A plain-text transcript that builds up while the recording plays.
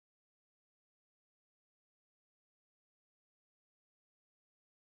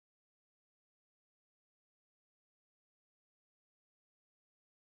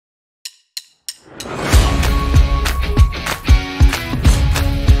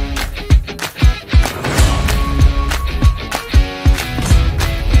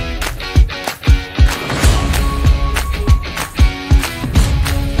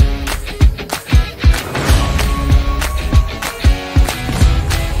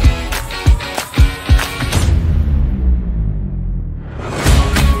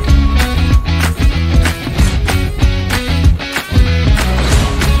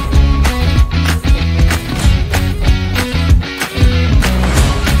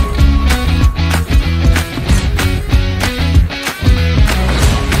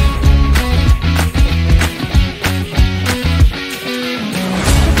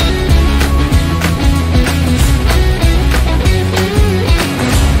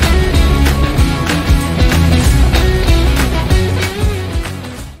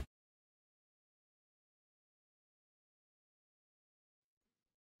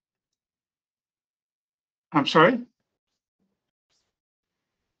I'm sorry?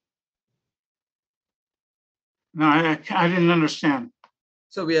 No, I didn't understand.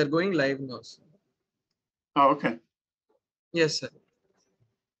 So we are going live now, sir. Oh, okay. Yes, sir.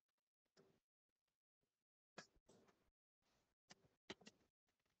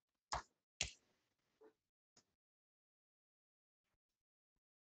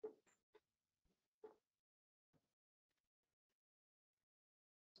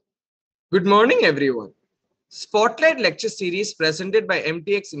 Good morning, everyone. Spotlight lecture series presented by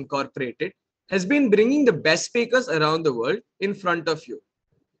MTX Incorporated has been bringing the best speakers around the world in front of you.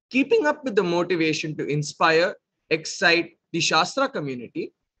 Keeping up with the motivation to inspire, excite the Shaastra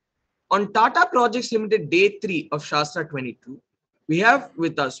community, on Tata Projects Limited Day 3 of Shaastra 22, we have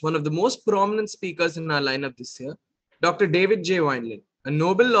with us one of the most prominent speakers in our lineup this year, Dr. David J. Wineland, a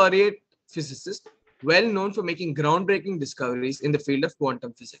Nobel Laureate physicist well known for making groundbreaking discoveries in the field of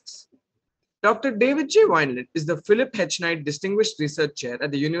quantum physics. Dr. David J. Wineland is the Philip H. Knight Distinguished Research Chair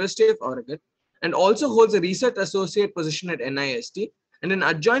at the University of Oregon and also holds a research associate position at NIST and an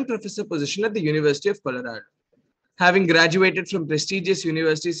adjunct professor position at the University of Colorado. Having graduated from prestigious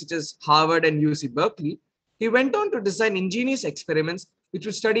universities such as Harvard and UC Berkeley, he went on to design ingenious experiments which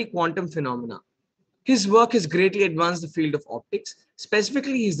would study quantum phenomena. His work has greatly advanced the field of optics,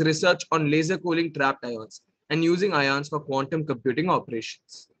 specifically his research on laser cooling trapped ions and using ions for quantum computing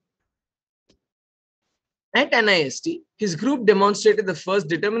operations. At NIST, his group demonstrated the first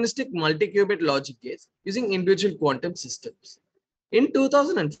deterministic multi-qubit logic gates using individual quantum systems. In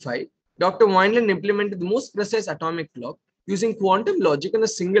 2005, Dr. Wineland implemented the most precise atomic clock using quantum logic on a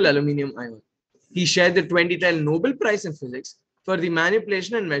single aluminum ion. He shared the 2010 Nobel Prize in Physics for the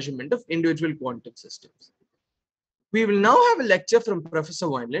manipulation and measurement of individual quantum systems. We will now have a lecture from Professor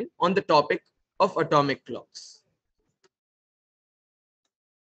Wineland on the topic of atomic clocks.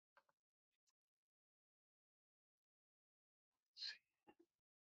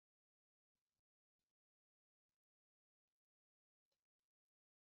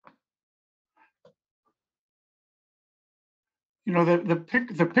 You know,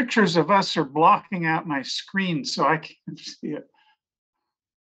 the pictures of us are blocking out my screen, so I can't see it.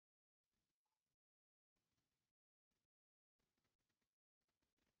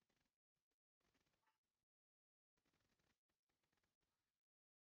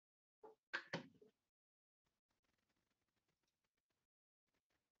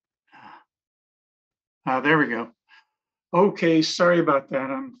 There we go. Okay, sorry about that.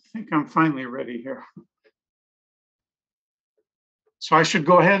 I think I'm finally ready here. So I should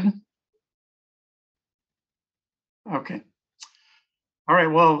go ahead? Okay. All right,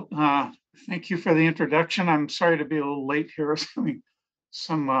 well, thank you for the introduction. I'm sorry to be a little late here. I was having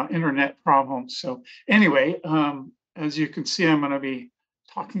some internet problems. So anyway, as you can see, I'm going to be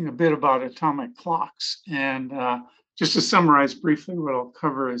talking a bit about atomic clocks. And just to summarize briefly, what I'll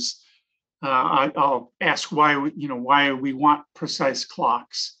cover is I'll ask why we want precise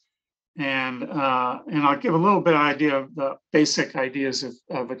clocks, and I'll give a little bit of idea of the basic ideas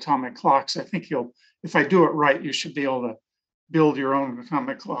of atomic clocks. I think if I do it right, you should be able to build your own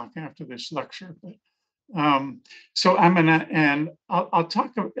atomic clock after this lecture. But so I'm gonna, and I'll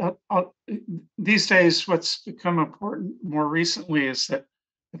talk about these days. What's become important more recently is that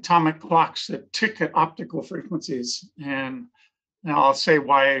atomic clocks that tick at optical frequencies, and now I'll say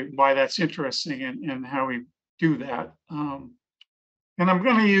why that's interesting and how we do that. And I'm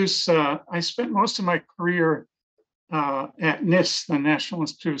going to use. I spent most of my career at NIST, the National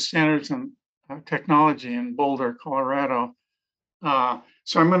Institute of Standards and Technology in Boulder, Colorado.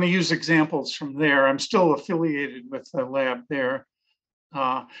 So I'm going to use examples from there. I'm still affiliated with the lab there.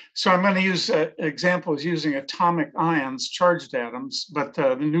 So I'm going to use examples using atomic ions, charged atoms, but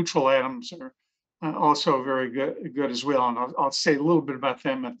the neutral atoms are also very good as well. And I'll say a little bit about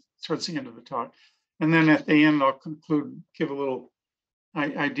them towards the end of the talk. And then at the end, I'll conclude, give a little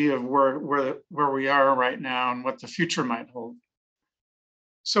idea of where we are right now and what the future might hold.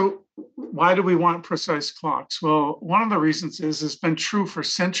 So why do we want precise clocks? Well, one of the reasons is it's been true for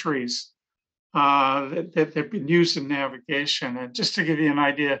centuries that they've been used in navigation. And just to give you an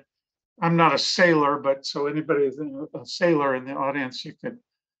idea, I'm not a sailor, but so anybody who's a sailor in the audience, you could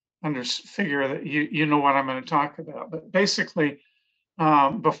figure that you know what I'm going to talk about. But basically,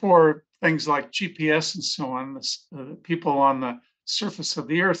 before things like GPS and so on, the people on the surface of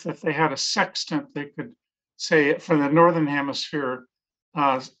the Earth, if they had a sextant, they could say for the northern hemisphere,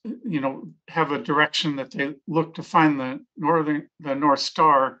 have a direction that they look to find the North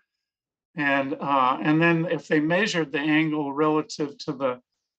Star, and then if they measured the angle relative to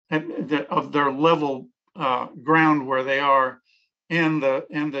of their level ground where they are, and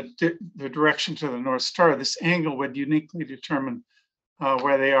the direction to the North Star, this angle would uniquely determine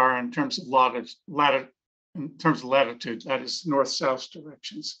where they are in terms of latitude, that is north-south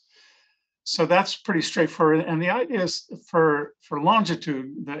directions. So that's pretty straightforward. And the idea is for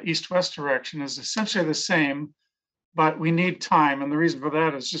longitude, the east-west direction is essentially the same, but we need time. And the reason for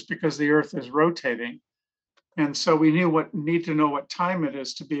that is just because the Earth is rotating. And so we need to know what time it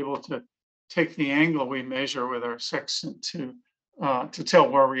is to be able to take the angle we measure with our sextant to tell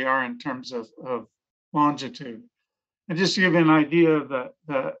where we are in terms of longitude. And just to give you an idea of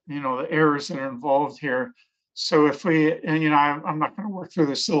the errors that are involved here. So if we, and I'm not going to work through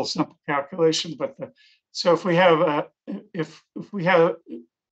this little simple calculation, but so if we have if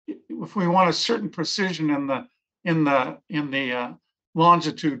we want a certain precision in the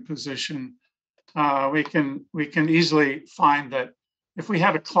longitude position, we can easily find that if we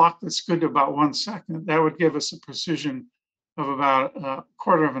had a clock that's good to about 1 second, that would give us a precision of about a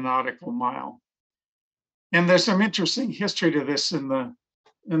quarter of a nautical mile. And there's some interesting history to this. In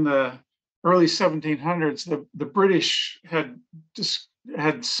the early 1700s, the British had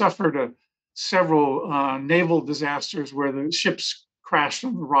suffered several naval disasters where the ships crashed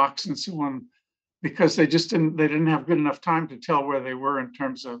on the rocks and so on, because they didn't have good enough time to tell where they were in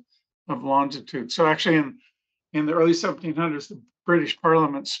terms of longitude. So actually in the early 1700s, the British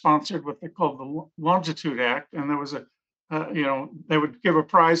Parliament sponsored what they called the Longitude Act, and there was they would give a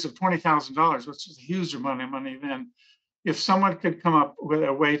prize of $20,000, which is a huge amount of money then, if someone could come up with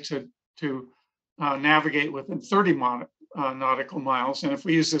a way to navigate within 30 nautical miles. And if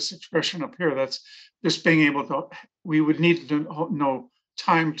we use this expression up here, that's just being able to, we would need to know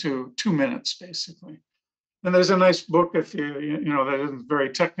time to 2 minutes, basically. And there's a nice book, if that isn't very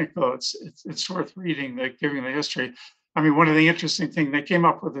technical, it's worth reading, giving the history. I mean, one of the interesting things, they came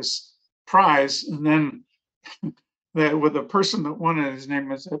up with this prize, and then with the person that won it, his name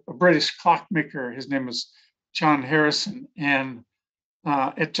was a British clockmaker. His name was John Harrison, and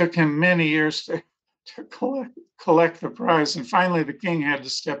it took him many years to collect the prize. And finally, the king had to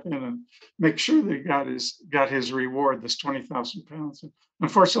step in and make sure that he got his reward, this 20,000 pounds. And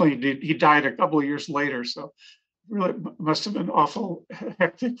unfortunately, he died a couple of years later, so really must have been awful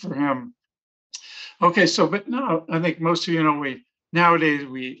hectic for him. Okay, so but now I think most of you know nowadays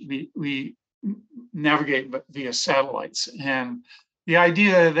we navigate via satellites, and the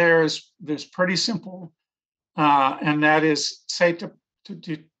idea there is pretty simple, and that is, say, to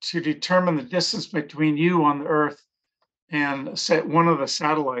determine the distance between you on the Earth and set one of the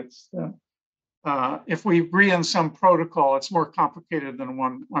satellites. If we agree on some protocol, it's more complicated than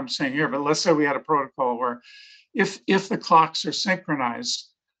one I'm saying here, but let's say we had a protocol where if the clocks are synchronized,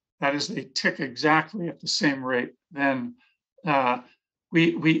 that is, they tick exactly at the same rate, then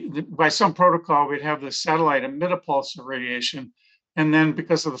by some protocol, we'd have the satellite emit a pulse of radiation. And then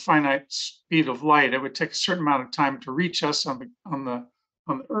because of the finite speed of light, it would take a certain amount of time to reach us on the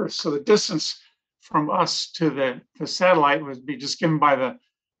Earth. So the distance from us to the satellite would be just given by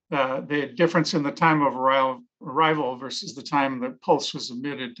the difference in the time of arrival versus the time the pulse was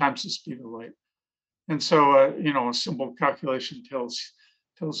emitted times the speed of light. And so, a simple calculation tells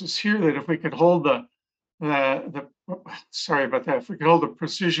us here that if we could hold sorry about that, if we could hold the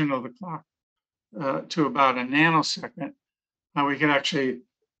precision of the clock to about a nanosecond, we can actually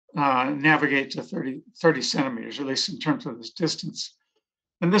navigate to 30 centimeters, at least in terms of this distance.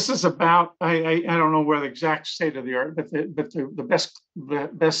 And this is about, I don't know where the exact state of the art, but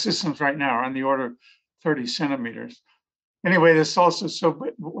the best systems right now are on the order of 30 centimeters. Anyway, this also, so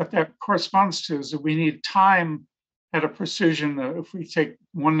what that corresponds to is that we need time at a precision. If we take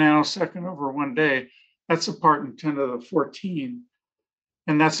 1 nanosecond over 1 day, that's a part in 10 to the 14.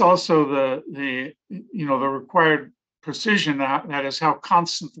 And that's also the required precision, that is how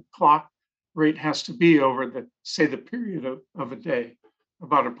constant the clock rate has to be over the period of a day,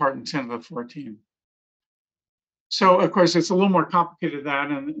 about a part in 10 to the 14. So of course, it's a little more complicated than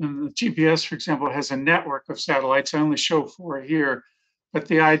that. And the GPS, for example, has a network of satellites. I only show 4 here, but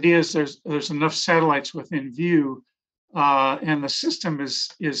the idea is there's enough satellites within view, and the system is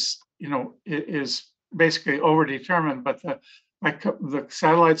basically overdetermined, but the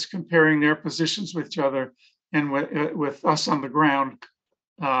satellites comparing their positions with each other and with us on the ground,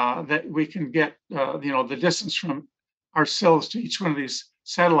 that we can get the distance from ourselves to each one of these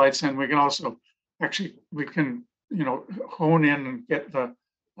satellites, and we can also hone in and get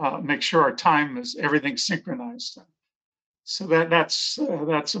make sure our time is everything's synchronized. So that's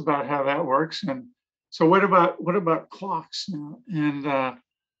about how that works. And so what about clocks now? And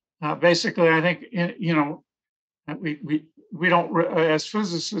basically, I think we don't, as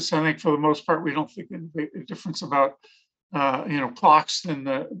physicists, I think for the most part, we don't think a difference about clocks than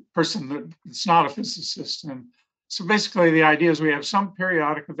the person that's not a physicist. And so basically the idea is we have some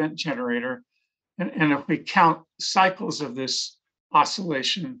periodic event generator, and if we count cycles of this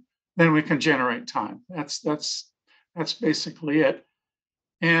oscillation, then we can generate time. That's basically it.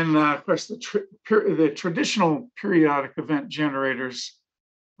 And of course, the traditional periodic event generators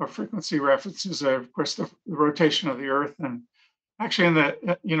or frequency references are, of course, the rotation of the Earth. And actually,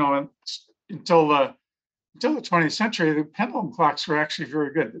 until the 20th century, the pendulum clocks were actually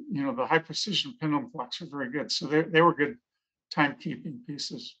very good. The high precision pendulum clocks were very good. So they were good timekeeping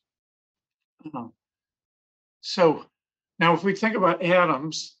pieces. So now if we think about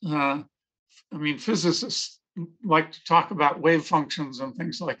atoms, physicists like to talk about wave functions and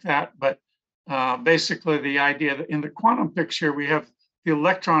things like that, but basically the idea that in the quantum picture, we have the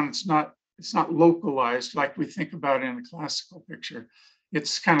electron, it's not localized like we think about in the classical picture.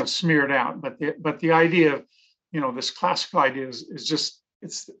 It's kind of smeared out, but the idea of, this classical idea is just,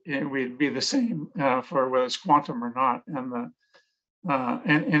 it would be the same for whether it's quantum or not. And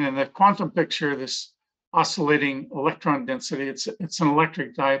in the quantum picture, this oscillating electron density, it's an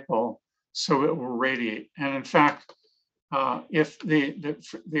electric dipole, so it will radiate. And in fact, if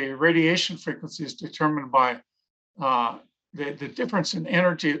the radiation frequency is determined by the difference in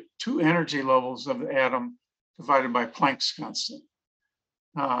energy, two energy levels of the atom divided by Planck's constant.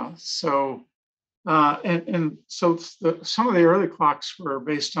 So some of the early clocks were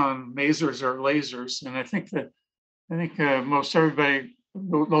based on masers or lasers, and I think most everybody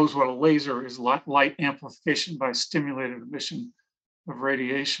knows what a laser is: light amplification by stimulated emission of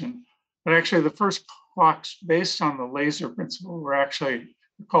radiation. But actually, the first clocks based on the laser principle were actually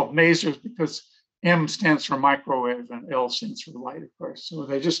called masers because M stands for microwave and L stands for light, of course. So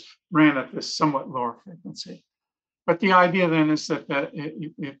they just ran at this somewhat lower frequency. But the idea then is that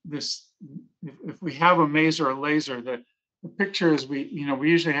if we have a maser or laser, the picture is we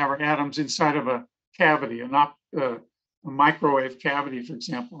usually have our atoms inside of a cavity, a microwave cavity, for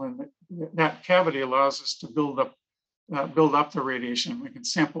example, and that cavity allows us to build up the radiation. We can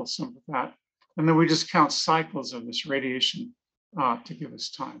sample some of that, and then we just count cycles of this radiation to give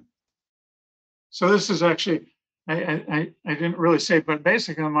us time. So this is actually, I didn't really say, but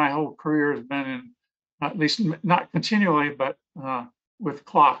basically my whole career has been in, at least not continually, but with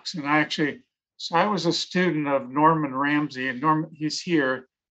clocks. And I was a student of Norman Ramsey, and he's here,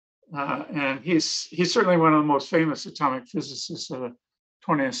 and he's certainly one of the most famous atomic physicists of the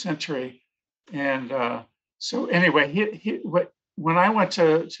 20th century. And so anyway, when I went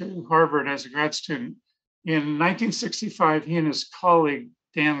to Harvard as a grad student in 1965, he and his colleague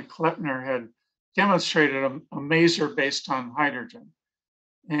Dan Kleppner had demonstrated a maser based on hydrogen,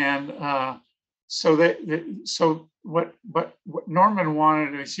 and so what Norman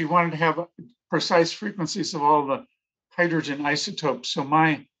wanted is he wanted to have precise frequencies of all the hydrogen isotopes. So the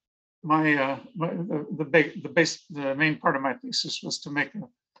main part of my thesis was to make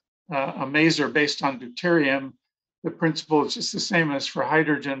a maser based on deuterium. The principle is just the same as for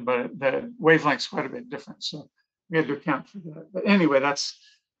hydrogen, but the wavelength's quite a bit different. So we had to account for that. But anyway, that's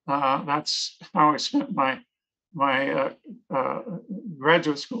how I spent my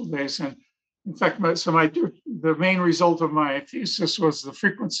graduate school days. And in fact, the main result of my thesis was the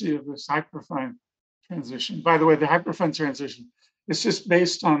frequency of this hyperfine transition. By the way, the hyperfine transition is just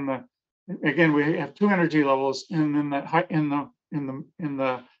based on again, we have two energy levels, and then in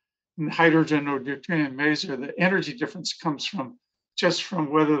the hydrogen or deuterium maser, the energy difference comes from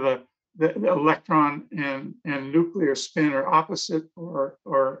whether the electron and nuclear spin are opposite or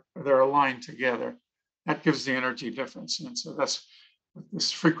they're aligned together. That gives the energy difference. And so that's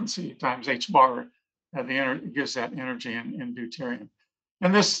this frequency times h bar, gives that energy in deuterium.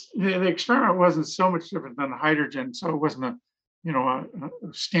 And the experiment wasn't so much different than the hydrogen, so it wasn't a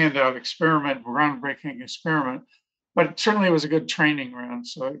standout experiment, groundbreaking experiment, but certainly it was a good training ground.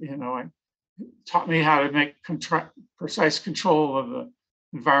 So it taught me how to make precise control of the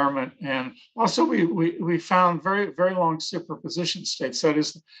environment, and also we found very, very long superposition states. That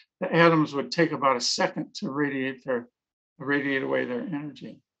is, the atoms would take about a second to radiate away their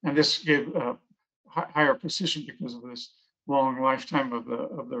energy, and this gave higher precision because of this long lifetime of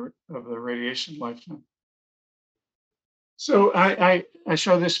the radiation lifetime. So I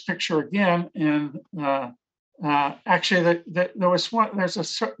show this picture again, and actually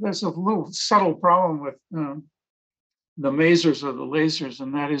there's a little subtle problem with the masers or the lasers,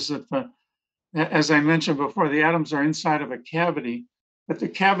 and that is that as I mentioned before, the atoms are inside of a cavity, but the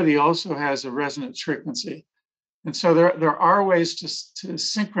cavity also has a resonance frequency. And so there are ways to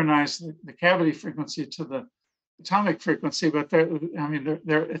synchronize the cavity frequency to the atomic frequency, but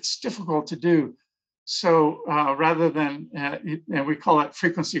it's difficult to do. So rather than, and we call that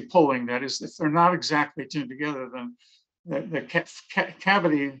frequency pulling, that is, if they're not exactly tuned together, then the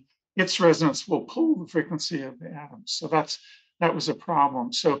cavity, its resonance will pull the frequency of the atoms. So that was a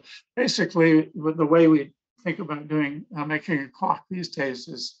problem. So basically, the way we think about doing making a clock these days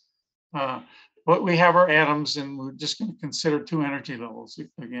is what we have are atoms, and we're just going to consider two energy levels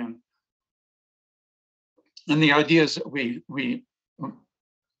again. And the idea is that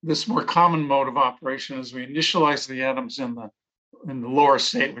this more common mode of operation is we initialize the atoms in the lower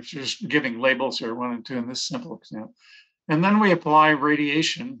state, which is giving labels here, 1 and 2 in this simple example. And then we apply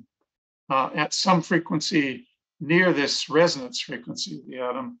radiation at some frequency near this resonance frequency of the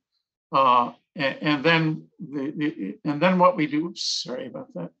atom. And then what we do, sorry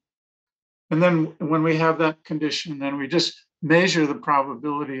about that. And then when we have that condition, then we just measure the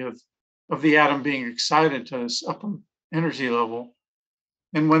probability of the atom being excited to this upper energy level.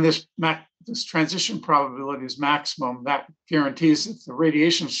 And when this transition probability is maximum, that guarantees that the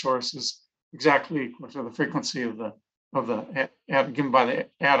radiation source is exactly equal to the frequency of the atom given by the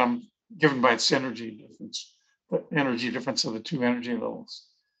atom, given by its energy difference, the energy difference of the two energy levels.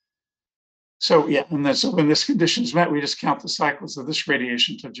 So yeah, and then so when this condition is met, we just count the cycles of this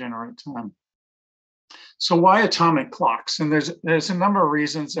radiation to generate time. So why atomic clocks? And there's a number of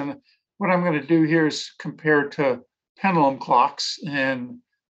reasons, and what I'm going to do here is compare to pendulum clocks, and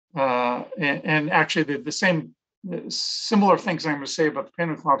actually the same similar things I'm going to say about the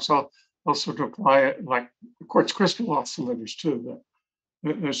pendulum clocks also to apply like quartz crystal oscillators too.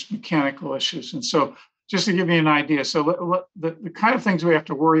 There's mechanical issues, and so just to give you an idea, so the kind of things we have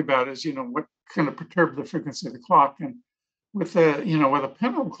to worry about is what kind of perturb the frequency of the clock, and with with a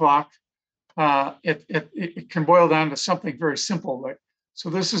pendulum clock, it can boil down to something very simple. Like, so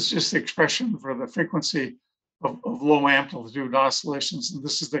this is just the expression for the frequency of low amplitude oscillations, and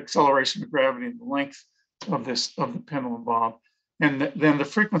this is the acceleration of gravity and the length of the pendulum bob, and then the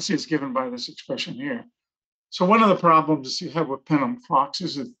frequency is given by this expression here. So one of the problems you have with pendulum clocks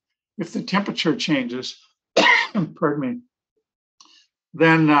is that if the temperature changes, pardon me,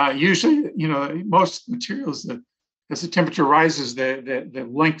 then usually most materials that as the temperature rises, the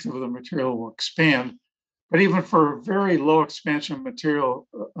length of the material will expand. But even for very low expansion materials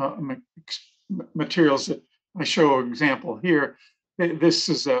that I show an example here,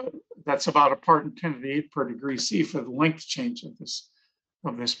 that's about a part in 10 to the 8 per degree C for the length change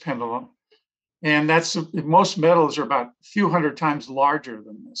of this pendulum. And that's most metals are about a few hundred times larger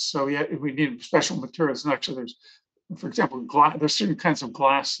than this. So yeah, we need special materials. And actually, for example, there's certain kinds of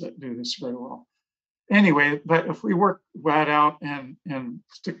glass that do this very well. Anyway, but if we work that out and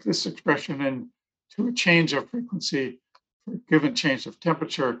stick this expression in to a change of frequency for a given change of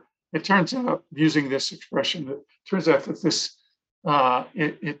temperature, it turns out, using this expression, it turns out that this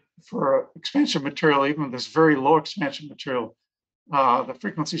for expansion material, even this very low expansion material, the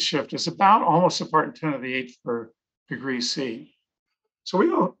frequency shift is about almost a part in 10 to the 8th per degree C. So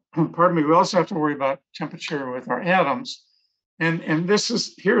we also have to worry about temperature with our atoms. And this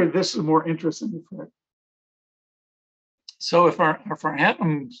is a more interesting effect. So if our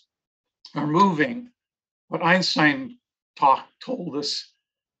atoms are moving, what Einstein told us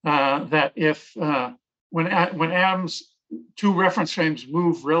that if when atoms, two reference frames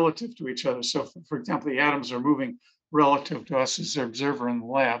move relative to each other. So for example, the atoms are moving relative to us as the observer in the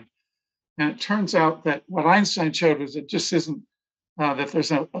lab. And it turns out that what Einstein showed is it just isn't that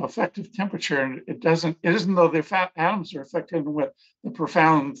there's an effective temperature, and it isn't though the atoms are affected. And what the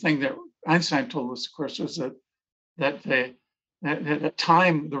profound thing that Einstein told us, of course, was that the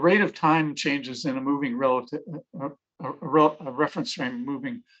rate of time changes in a moving relative, a reference frame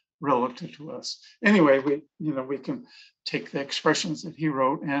moving relative to us. Anyway, we can take the expressions that he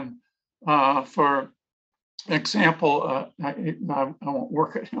wrote, and for example, I won't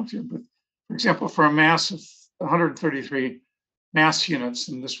work it out here, but for example, for a mass of 133 mass units,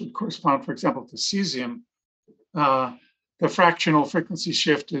 and this would correspond, for example, to cesium, the fractional frequency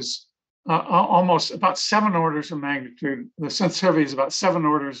shift is almost about 7 orders of magnitude. The sensitivity is about 7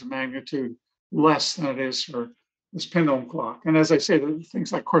 orders of magnitude less than it is for this pendulum clock. And as I say,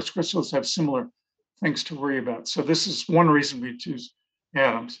 things like quartz crystals have similar things to worry about. So this is one reason we choose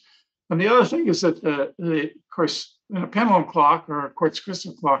atoms. And the other thing is that, of course, in a pendulum clock or a quartz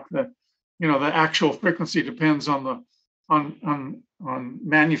crystal clock, the actual frequency depends on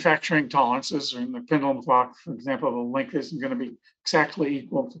manufacturing tolerances. Or in the pendulum clock, for example, the length isn't going to be exactly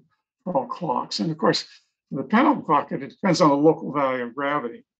equal for all clocks. And of course, the pendulum clock, it depends on the local value of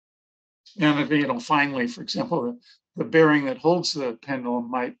gravity. And finally, for example, the bearing that holds the pendulum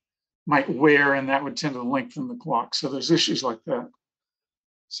might wear, and that would tend to lengthen the clock. So there's issues like that.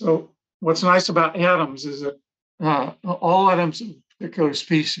 So what's nice about atoms is that all atoms of particular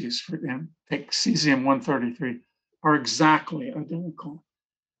species, and take cesium-133, are exactly identical.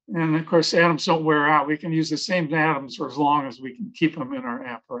 And of course, atoms don't wear out. We can use the same atoms for as long as we can keep them in our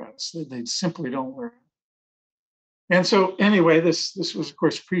apparatus. They simply don't wear out. And so anyway, this was of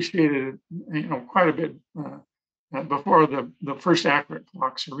course appreciated, quite a bit before the first accurate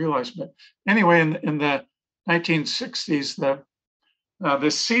clocks are realized. But anyway, in the 1960s, the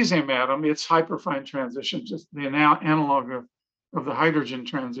cesium atom, its hyperfine transition, just the analog of the hydrogen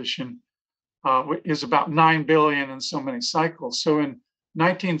transition, is about 9 billion in so many cycles. So in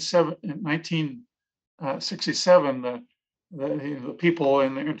 1967, the people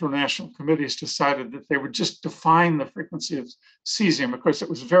in the international committees decided that they would just define the frequency of cesium. Of course, it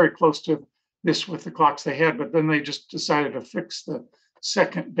was very close to this with the clocks they had, but then they just decided to fix the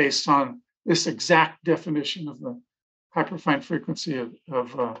second based on this exact definition of the hyperfine frequency of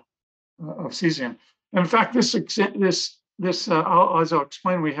cesium. And in fact, as I'll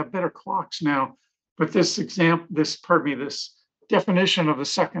explain, we have better clocks now, but this definition of the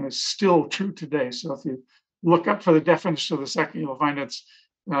second is still true today. So if you look up for the definition of the second, you'll find it's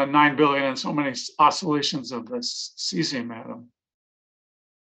 9 billion and so many oscillations of the cesium atom.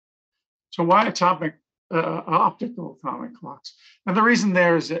 So why optical atomic clocks? And the reason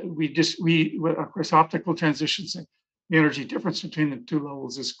there is that of course, optical transitions, the energy difference between the two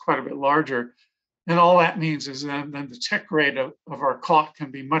levels is quite a bit larger. And all that means is then the tick rate of our clock can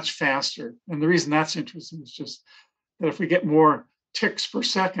be much faster. And the reason that's interesting is just that if we get more ticks per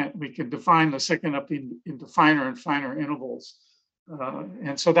second, we can define the second up into finer and finer intervals.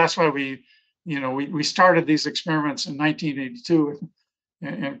 And so that's why we started these experiments in 1982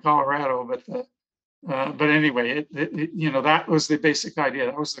 in Colorado. But anyway, that was the basic idea.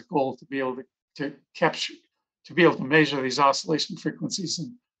 That was the goal, to be able to capture, to be able to measure these oscillation frequencies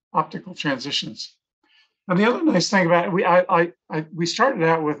and optical transitions. And the other nice thing about it, we started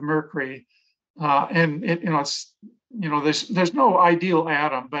out with mercury, and there's no ideal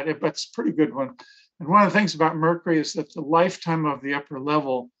atom, but it's a pretty good one. And one of the things about mercury is that the lifetime of the upper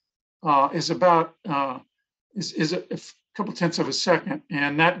level is about is a couple tenths of a second,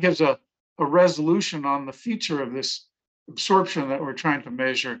 and that gives a resolution on the feature of this absorption that we're trying to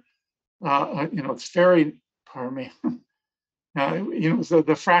measure. It's very, pardon me.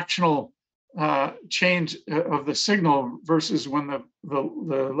 The fractional change of the signal versus when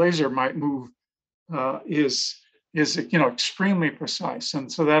the laser might move is extremely precise,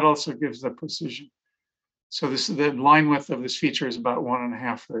 and so that also gives the precision. So the line width of this feature is about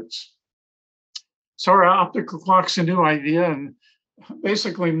 1.5 hertz. So our optical clock's a new idea, and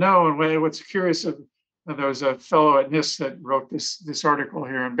basically no. And what's curious, there was a fellow at NIST that wrote this article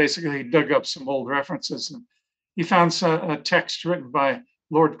here, and basically he dug up some old references, and he found a text written by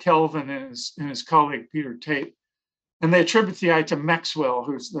Lord Kelvin and his colleague Peter Tate, and they attribute the idea to Maxwell,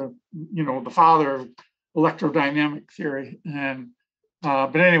 who's the father of electrodynamic theory. And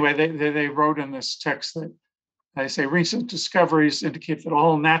but anyway, they wrote in this text that they say recent discoveries indicate that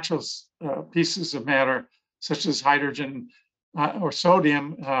all natural pieces of matter, such as hydrogen or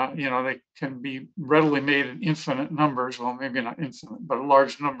sodium, they can be readily made in infinite numbers. Well, maybe not infinite, but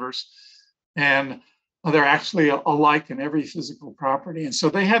large numbers, and they're actually alike in every physical property. And so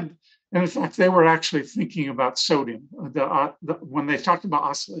they had, and in fact, they were actually thinking about sodium. When they talked about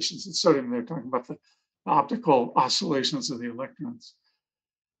oscillations in sodium, they were talking about the optical oscillations of the electrons.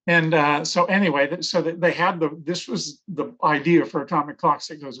 And so anyway, so they had this was the idea for atomic clocks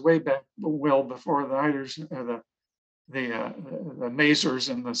that goes way back, well before the hydrogen, the masers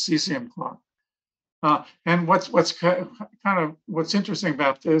and the cesium clock. And what's interesting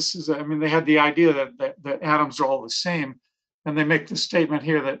about this is that, they had the idea that atoms are all the same, and they make the statement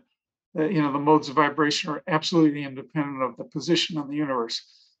here that the modes of vibration are absolutely independent of the position on the universe.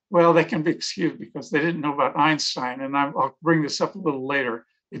 Well, they can be excused because they didn't know about Einstein, and I'll bring this up a little later.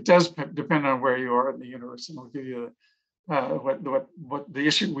 It does depend on where you are in the universe, and I'll give you what the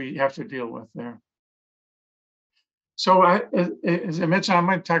issue we have to deal with there. So as I mentioned, I'm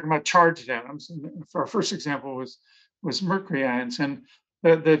going to talk about charged atoms. And for our first example was mercury ions, and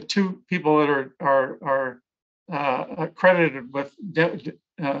the two people that are credited with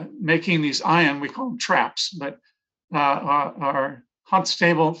making these we call them traps, but are Hans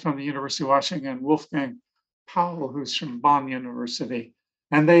Stabel from the University of Washington and Wolfgang Paul, who's from Bonn University.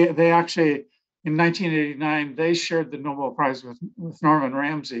 And they actually, in 1989, they shared the Nobel Prize with Norman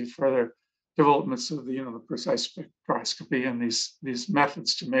Ramsey for their developments of the precise spectroscopy and these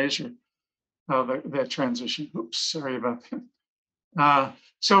methods to measure that transition. Oops, sorry about that.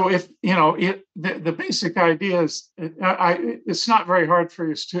 So if, the basic idea is, it's not very hard for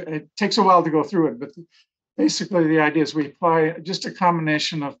you to, it takes a while to go through it, but basically the idea is we apply just a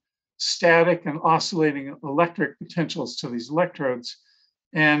combination of static and oscillating electric potentials to these electrodes.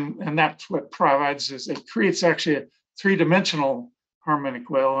 And that's what provides is it creates actually a three-dimensional harmonic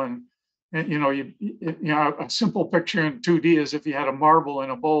wheel. And a simple picture in 2D is if you had a marble in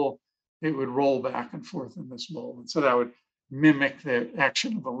a bowl, it would roll back and forth in this bowl. And so that would mimic the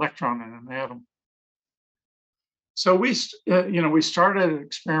action of an electron in an atom. So we started an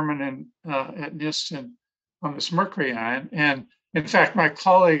experiment at NIST on this mercury ion. And in fact, my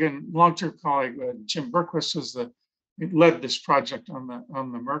colleague and long-term colleague, Jim Berquist, led this project on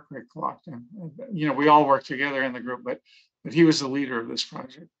the mercury clock. And we all worked together in the group, but he was the leader of this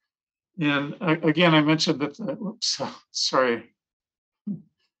project. And again, I mentioned that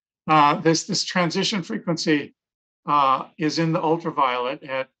this transition frequency is in the ultraviolet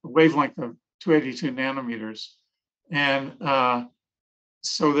at a wavelength of 282 nanometers. And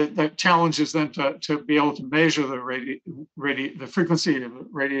so that challenge is then to be able to measure the frequency of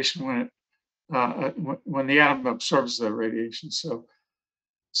radiation when the atom absorbs the radiation. So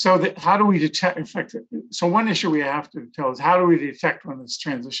how do we detect? In fact, so one issue we have to tell is how do we detect when this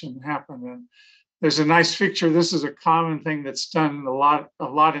transition happened? And there's a nice picture. This is a common thing that's done a lot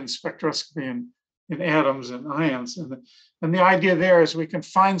in spectroscopy and in atoms and ions. And the idea there is we can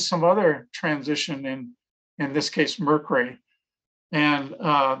find some other transition in this case, mercury. And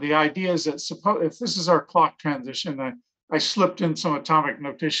the idea is that if this is our clock transition, I slipped in some atomic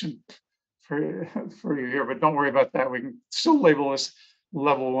notation for you here, but don't worry about that. We can still label this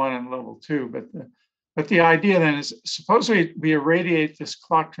level 1 and level 2. But the idea then is suppose we irradiate this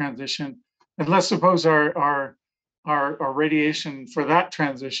clock transition, and let's suppose our radiation for that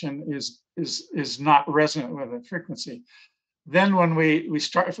transition is not resonant with the frequency. Then when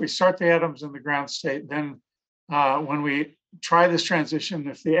if we start the atoms in the ground state, then when we try this transition,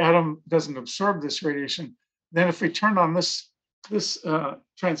 if the atom doesn't absorb this radiation, then if we turn on this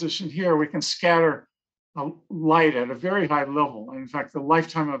transition here, we can scatter light at a very high level. And in fact, the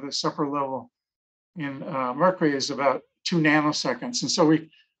lifetime of this upper level in mercury is about 2 nanoseconds. And so we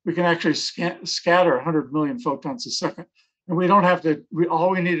can actually scatter 100 million photons a second. And we don't have to, all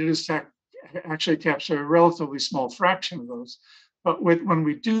we needed is to actually capture a relatively small fraction of those. But when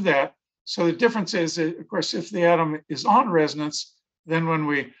we do that, so the difference is, of course, if the atom is on resonance, then when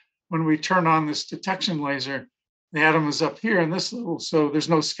we turn on this detection laser, the atom is up here in this level, so there's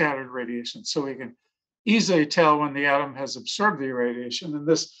no scattered radiation. So we can easily tell when the atom has absorbed the radiation. And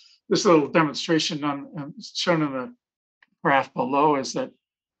this little demonstration shown in the graph below is that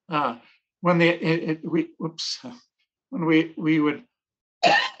when we would,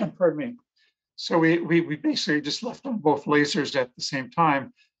 pardon me. So we basically just left on both lasers at the same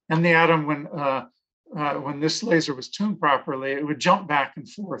time. And the atom, when this laser was tuned properly, it would jump back and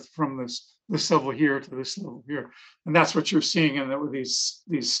forth from this level here to this level here. And that's what you're seeing with these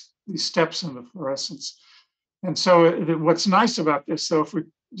steps in the fluorescence. And so what's nice about this, so if we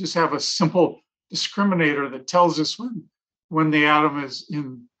just have a simple discriminator that tells us when the atom is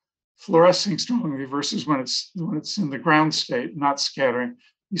in fluorescing strongly versus when it's in the ground state, not scattering.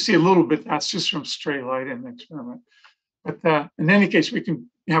 You see a little bit, that's just from stray light in the experiment. But in any case, we can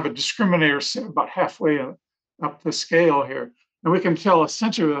have a discriminator set about halfway up the scale here. And we can tell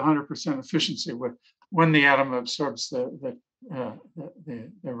essentially with 100% efficiency when the atom absorbs the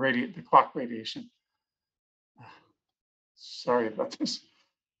clock radiation. Sorry about this.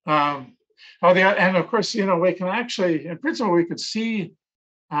 And of course, we can actually, in principle, we could see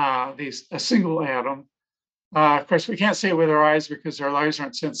a single atom. Of course, we can't see it with our eyes because our eyes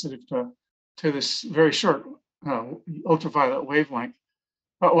aren't sensitive to this very short ultraviolet wavelength.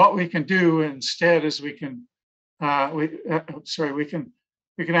 But what we can do instead is we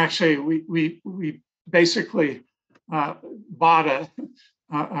basically bought a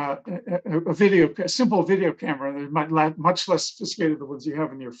simple video camera. They're much less sophisticated than the ones you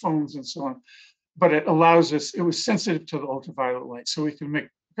have in your phones and so on. But it allows us, it was sensitive to the ultraviolet light, so we can make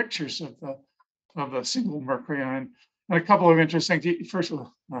pictures of the single mercury ion. And a couple of interesting things. First of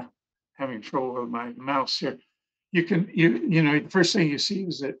all, having trouble with my mouse here. The first thing you see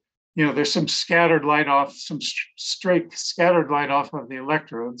is that there's some scattered light off, some straight scattered light off of the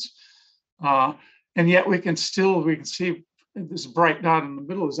electrodes, and yet we can see this bright dot in the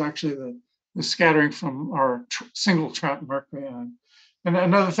middle is actually the scattering from our single trap mercury ion. And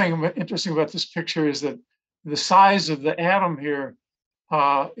another thing interesting about this picture is that the size of the atom here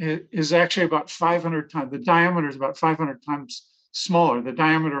is actually about 500 times. The diameter is about 500 times smaller. The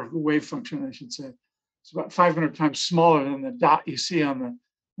diameter of the wave function, I should say. It's about 500 times smaller than the dot you see in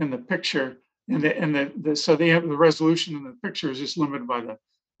the picture. So the resolution in the picture is just limited by the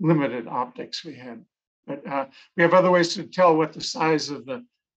limited optics we had. But we have other ways to tell what the size of the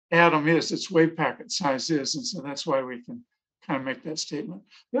atom is, its wave packet size is. And so that's why we can kind of make that statement.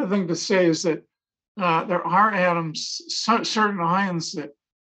 The other thing to say is that there are atoms, certain ions that,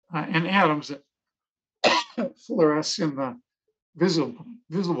 and atoms that fluoresce in the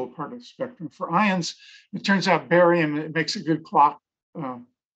visible part of the spectrum. For ions, it turns out barium, it makes a good clock.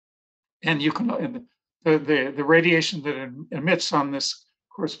 And you can, and the radiation that emits on this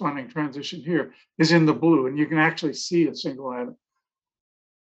corresponding transition here is in the blue, and you can actually see a single atom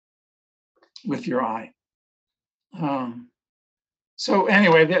with your eye. So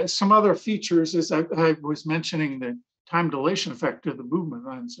anyway, some other features is I was mentioning the time dilation effect of the movement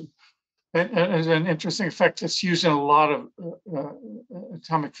ions. And as an interesting effect that's used in a lot of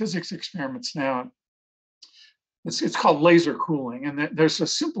atomic physics experiments now. It's called laser cooling, and there's a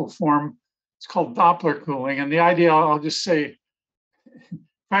simple form. It's called Doppler cooling, and the idea, I'll just say, if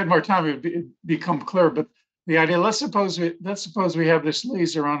I had more time, it would become clear. But the idea, let's suppose we have this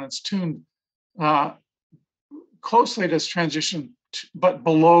laser on, it's tuned closely to its transition, but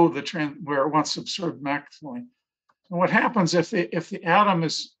below the where it wants to absorb maximally. And what happens if the atom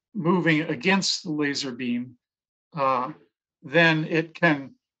is moving against the laser beam, then it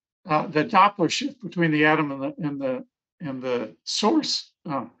can the Doppler shift between the atom and the source,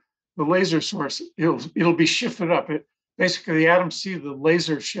 the laser source, it'll be shifted up. Basically the atoms see the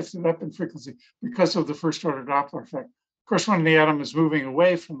laser shifted up in frequency because of the first order Doppler effect. Of course, when the atom is moving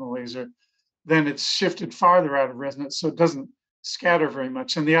away from the laser, then it's shifted farther out of resonance, so it doesn't scatter very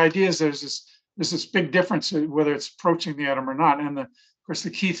much. And the idea is there's this big difference whether it's approaching the atom or not. And of course, the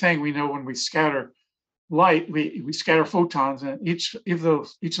key thing we know when we scatter light, we scatter photons, and each of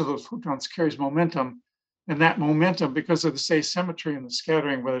those photons carries momentum, and that momentum, because of this asymmetry in the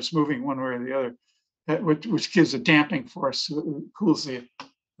scattering, whether it's moving one way or the other, which gives a damping force, so it cools the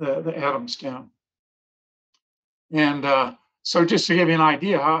atoms down. And so just to give you an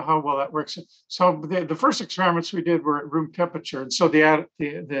idea how well that works. So the first experiments we did were at room temperature, and so the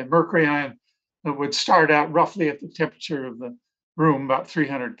mercury ion would start out roughly at the temperature of the room, about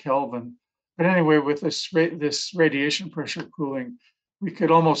 300 Kelvin. But anyway, with this radiation pressure cooling, we could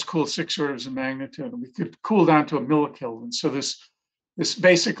almost cool 6 orders of magnitude. We could cool down to a millikelvin. So this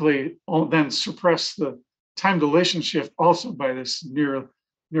basically then suppressed the time dilation shift also by this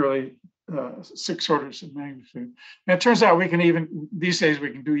nearly 6 orders of magnitude. And it turns out we can these days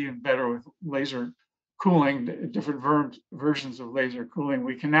we can do even better with laser cooling, different versions of laser cooling.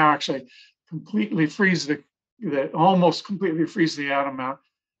 We can now actually completely freeze almost completely freeze the atom out.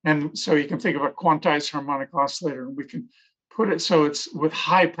 And so you can think of a quantized harmonic oscillator, and we can put it so it's with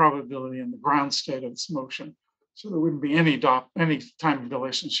high probability in the ground state of its motion. So there wouldn't be any time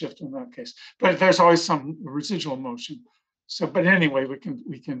dilation shift in that case. But there's always some residual motion. So, but anyway,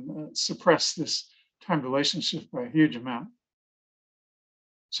 we can suppress this time dilation shift by a huge amount.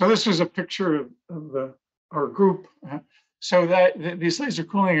 So this was a picture of our group. So these laser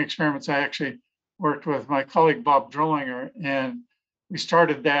cooling experiments, I actually worked with my colleague Bob Drillinger, and we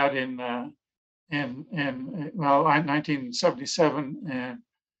started that in 1977. And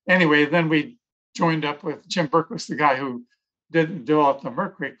anyway, then we joined up with Jim Burke, was the guy who developed the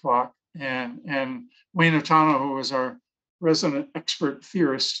mercury clock, and Wayne Otano, who was our resident expert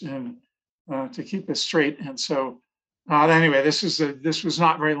theorist, and to keep us straight. And so anyway, this was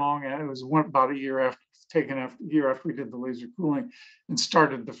not very long. It was about a year after we did the laser cooling and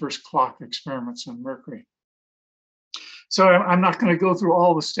started the first clock experiments on mercury. So I'm not going to go through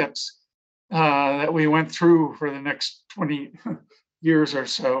all the steps that we went through for the next 20 years or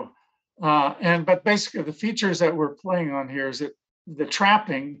so. But basically the features that we're playing on here is that the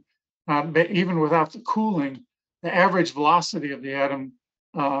trapping, even without the cooling, the average velocity of the atom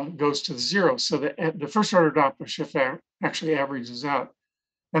goes to 0. So the first order Doppler shift actually averages out.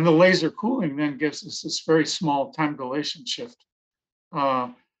 And the laser cooling then gives us this very small time dilation shift.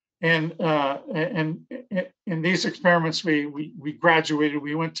 And in these experiments, we graduated.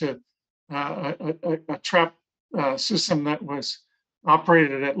 We went to a trap system that was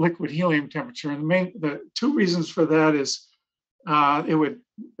operated at liquid helium temperature. And the two reasons for that is it would,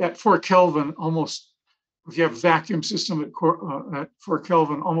 at 4 Kelvin, almost, if you have a vacuum system at 4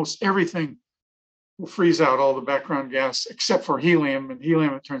 Kelvin, almost everything will freeze out, all the background gas, except for helium. And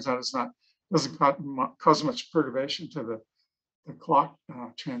helium, it turns out, doesn't cause much perturbation to the clock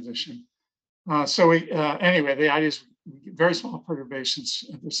transition. Anyway, the idea is very small perturbations.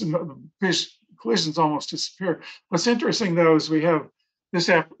 The collisions almost disappear. What's interesting, though, is we have this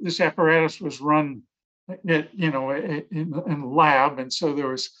apparatus was run in the lab, and so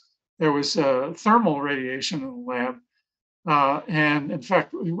there was thermal radiation in the lab, and in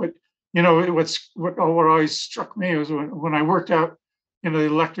fact, what always struck me was when I worked out the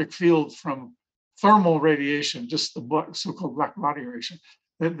electric field from thermal radiation, just the so-called black body radiation.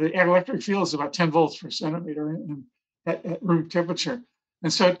 The electric field is about 10 volts per centimeter at room temperature,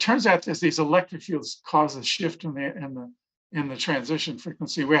 and so it turns out that these electric fields cause a shift in the transition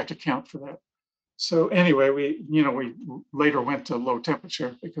frequency. We have to count for that. So anyway, we later went to low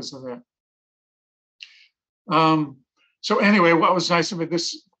temperature because of that. So anyway, what was nice about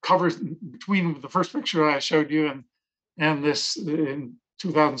this covers between the first picture I showed you and this in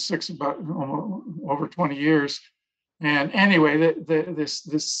 2006, about over 20 years. And anyway,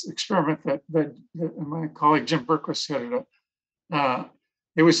 this experiment that my colleague Jim Berquist headed up,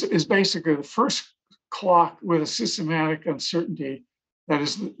 is basically the first clock with a systematic uncertainty, that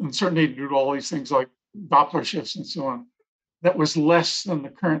is uncertainty due to all these things like Doppler shifts and so on, that was less than the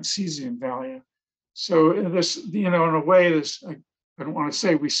current cesium value. So this, in a way, I don't want to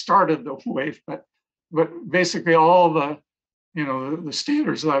say we started the wave, but basically all the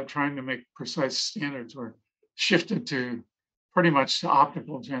standards lab trying to make precise standards were shifted to pretty much to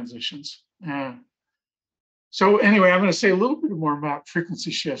optical transitions. So anyway, I'm going to say a little bit more about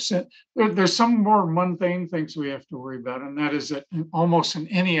frequency shifts. There's some more mundane things we have to worry about, and that is that almost in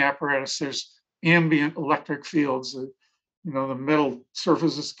any apparatus, there's ambient electric fields. The metal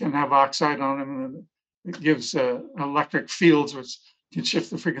surfaces can have oxide on them, and it gives electric fields, which can shift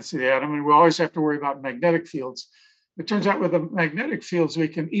the frequency of the atom. And we always have to worry about magnetic fields. It turns out with the magnetic fields, we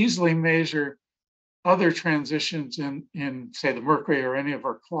can easily measure other transitions in say, the mercury or any of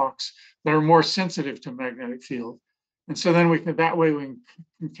our clocks that are more sensitive to magnetic field. And so then we can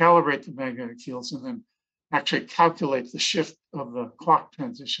calibrate the magnetic fields and then actually calculate the shift of the clock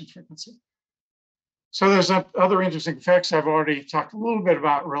transition frequency. So there's other interesting effects. I've already talked a little bit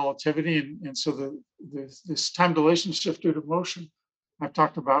about relativity, and so this time dilation shift due to motion I've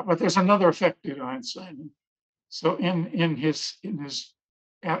talked about, but there's another effect due to Einstein. So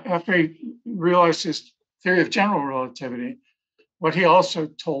after he realized his theory of general relativity, what he also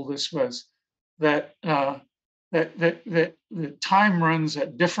told us was that that time runs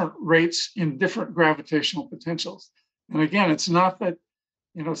at different rates in different gravitational potentials. And again, it's not that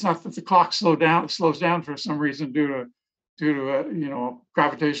the clock slows down for some reason due to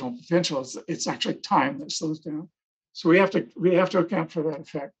gravitational potential. It's actually time that slows down. So we have to account for that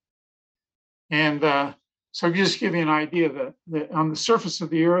effect. And so just to give you an idea that on the surface of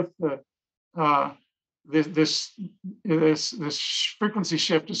the Earth, this frequency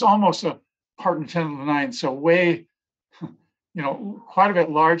shift is almost a part in 10 to the 9. So way, quite a bit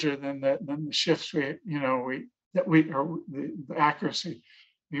larger than the shifts the accuracy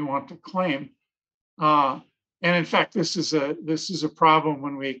we want to claim. And in fact, this is a problem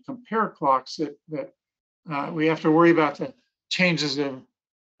when we compare clocks that we have to worry about the changes of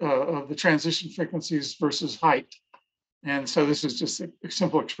the transition frequencies versus height. And so this is just a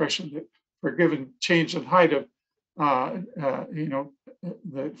simple expression that for a given change in height of,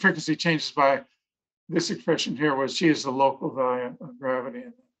 the frequency changes by this expression here, was G is the local value of gravity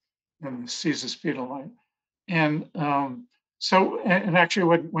and C is the speed of light. And and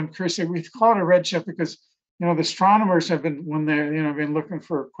actually when Chris said, we call it a redshift because, the astronomers have been, when they're, been looking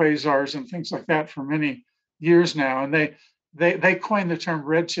for quasars and things like that for many years now. And they coined the term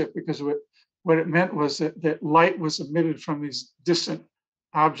redshift because what it meant was that light was emitted from these distant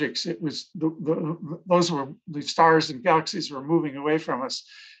objects. It was the stars and galaxies were moving away from us,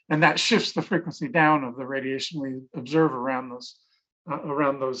 and that shifts the frequency down of the radiation we observe around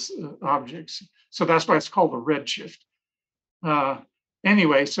those objects. So that's why it's called a redshift.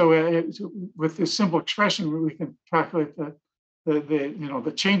 Anyway, so with this simple expression, we can calculate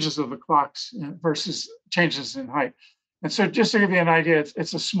the changes of the clocks versus changes in height. And so just to give you an idea,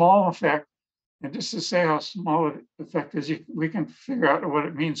 it's a small effect. And just to say how small an effect is, we can figure out what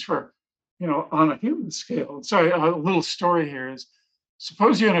it means for, on a human scale. So a little story here is,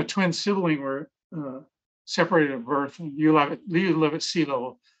 suppose you and a twin sibling were separated at birth, and you live at sea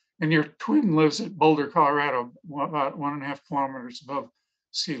level, and your twin lives at Boulder, Colorado, about 1.5 kilometers above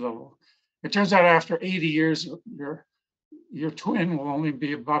sea level. It turns out after 80 years, your twin will only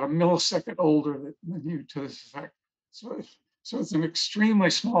be about a millisecond older than you to this effect. So it's an extremely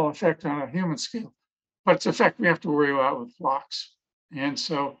small effect on a human scale, but it's an effect we have to worry about with clocks. And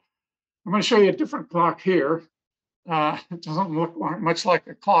so I'm going to show you a different clock here. It doesn't look much like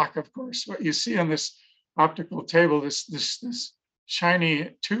a clock, of course. What you see on this optical table, this shiny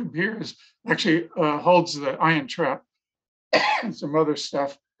tube here actually holds the ion trap and some other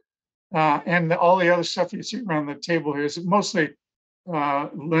stuff. And all the other stuff you see around the table here is mostly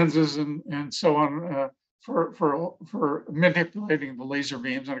lenses and so on for manipulating the laser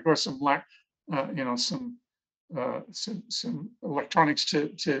beams, and of course some some electronics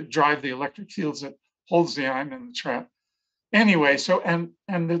to drive the electric fields that holds the ion in the trap. Anyway, so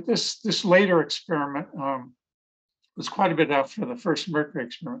this later experiment was quite a bit after the first mercury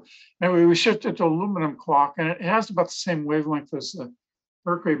experiment. And we shifted to aluminum clock, and it has about the same wavelength as the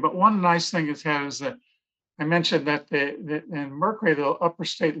mercury. But one nice thing it's had is that I mentioned that in mercury, the upper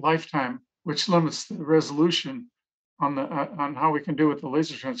state lifetime, which limits the resolution on how we can do with the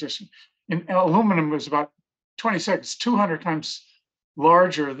laser transition. In aluminum, was about 20 seconds, 200 times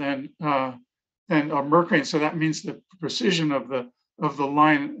larger than mercury. And so that means the precision of the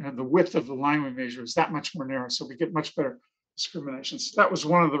line and the width of the line we measure is that much more narrow. So we get much better discrimination. So that was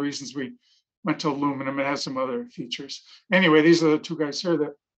one of the reasons we went to aluminum. It has some other features. Anyway, these are the two guys here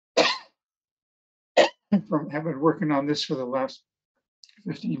that have been working on this for the last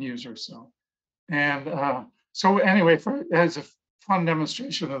 15 years or so. And so anyway, as a fun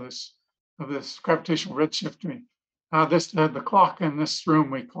demonstration of this gravitational redshift to me, the clock in this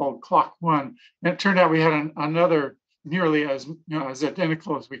room we called clock 1. And it turned out we had another nearly as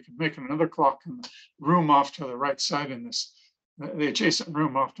identical as we could make another clock in the room off to the right side in this, the adjacent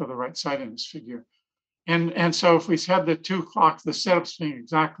room off to the right side in this figure. And so if we had the two clocks, the setups being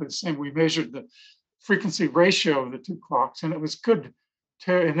exactly the same, we measured the frequency ratio of the two clocks, and it was good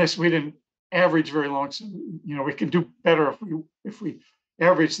to. In this, we didn't average very long, so we can do better if we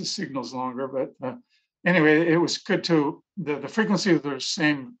average the signals longer. But anyway, it was good to the frequency of the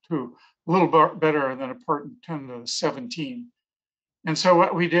same to a little bit better than a part in 10 to the 17. And so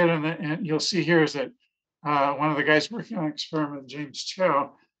what we did, and you'll see here is that one of the guys working on the experiment, James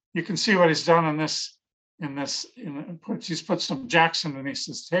Chow, you can see what he's done in this. He's put some jacks underneath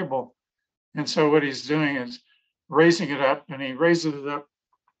this table. And so what he's doing is raising it up, and he raises it up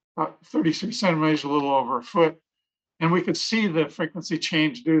about 33 centimeters, a little over a foot. And we could see the frequency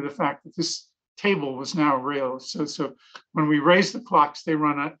change due to the fact that this table was now raised. So when we raise the clocks, they're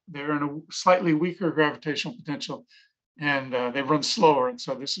in a slightly weaker gravitational potential, and they run slower. And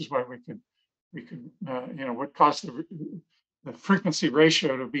so this is why we could what caused the frequency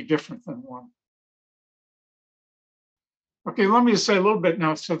ratio to be different than 1. Okay, let me just say a little bit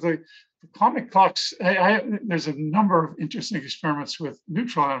now. So the atomic clocks, there's a number of interesting experiments with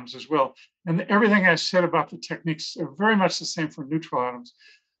neutral atoms as well. And everything I said about the techniques are very much the same for neutral atoms.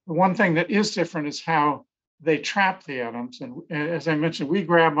 The one thing that is different is how they trap the atoms. And as I mentioned, we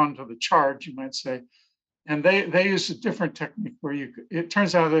grab onto the charge, you might say, and they use a different technique where it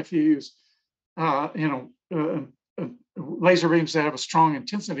turns out that if you use, laser beams that have a strong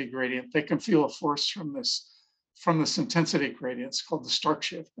intensity gradient, they can feel a force from this intensity gradient. It's called the Stark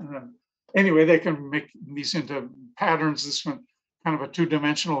shift. And anyway, they can make these into patterns. This one, kind of a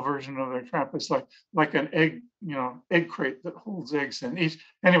 2-dimensional version of their trap, is like an egg, egg crate that holds eggs. And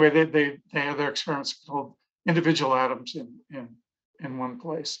anyway, they have their experiments called individual atoms in one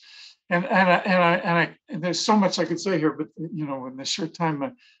place. And there's so much I could say here, but in this short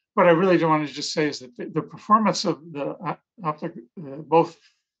time, what I really don't want to just say is that the performance of the both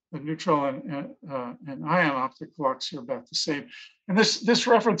the neutral and ion optic clocks are about the same. And this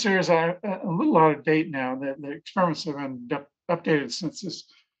reference here is a little out of date now. The experiments have been updated since this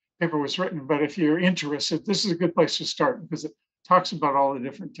paper was written. But if you're interested, this is a good place to start because it talks about all the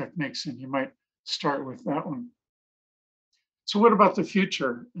different techniques, and you might start with that one. So what about the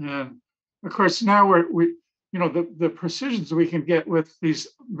future? And of course, now the precisions we can get with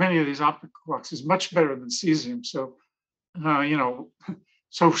many of these optical clocks is much better than cesium. So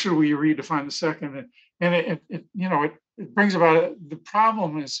so should we redefine the second? And it brings about the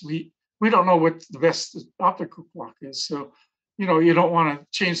problem is we don't know what the best optical clock is. So you don't want to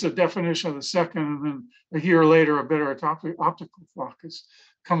change the definition of the second, and then a year later a better optical clock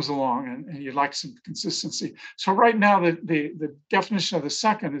comes along, and you'd like some consistency. So right now the definition of the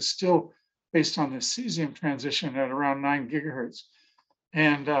second is still based on the cesium transition at around 9 gigahertz.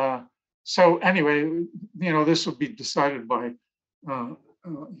 And so anyway, this will be decided by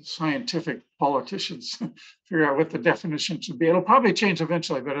scientific politicians, figure out what the definition should be. It'll probably change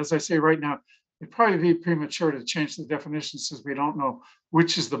eventually, but as I say right now, it'd probably be premature to change the definition since we don't know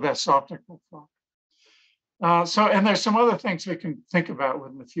which is the best optical clock. And there's some other things we can think about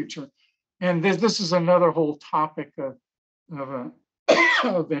in the future. And this is another whole topic of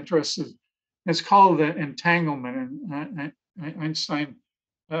interest. It's called the entanglement. And Einstein,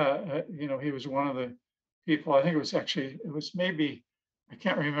 he was one of the people. I think it was maybe, I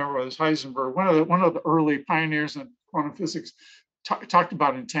can't remember whether it was Heisenberg, one of the early pioneers in quantum physics, talked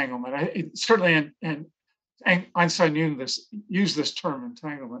about entanglement. Certainly, and Einstein used this term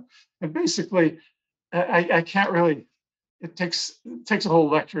entanglement. And basically, I can't really. It takes a whole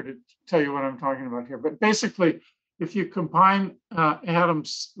lecture to tell you what I'm talking about here. But basically, if you combine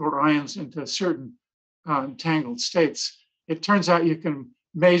atoms or ions into certain entangled states, it turns out you can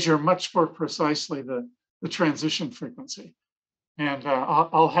measure much more precisely the transition frequency. And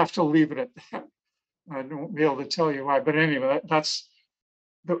I'll have to leave it at that. I won't be able to tell you why. But anyway, that's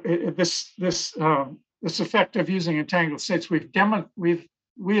this effect of using entangled states. We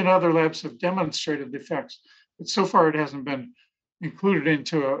in other labs have demonstrated the effects, but so far it hasn't been included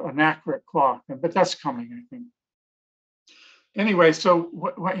into an accurate clock. But that's coming, I think. Anyway, so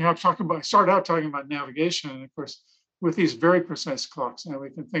what I started out talking about navigation, and of course, with these very precise clocks, now we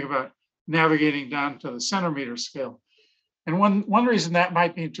can think about navigating down to the centimeter scale. And one reason that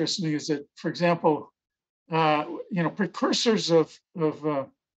might be interesting is that, for example, precursors of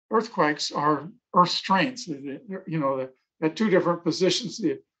earthquakes are earth strains. At two different positions,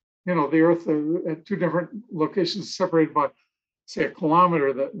 the Earth at two different locations separated by, say, a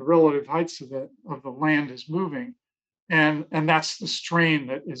kilometer, the relative heights of the land is moving. And that's the strain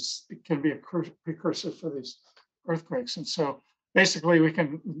that can be a precursor for these earthquakes. And so basically we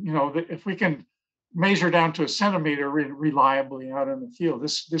can, if we can measure down to a centimeter reliably out in the field,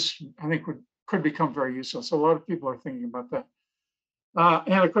 this I think could become very useful. So a lot of people are thinking about that.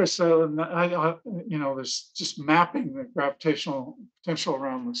 And of course, there's just mapping the gravitational potential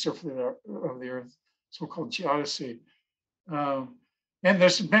around the surface of the Earth, so-called geodesy. And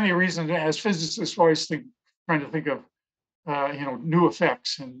there's many reasons, as physicists always trying to think of new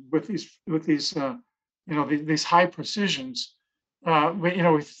effects, and with these high precisions,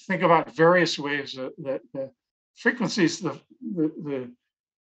 we think about various ways that the frequencies, the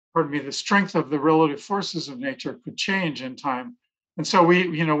strength of the relative forces of nature could change in time. And so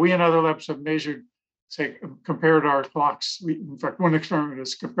we in other labs have measured, say, compared our clocks. In fact, one experiment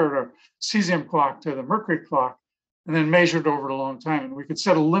is compared our cesium clock to the mercury clock, and then measured over a long time. And we could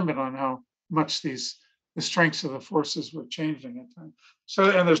set a limit on how much the strengths of the forces were changing at time. So,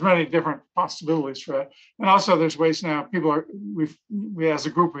 and there's many different possibilities for that. And also there's ways now, we as a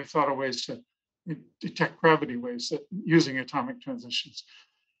group, we've thought of ways to detect gravity waves that using atomic transitions.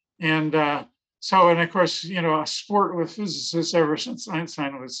 And and of course, a sport with physicists ever since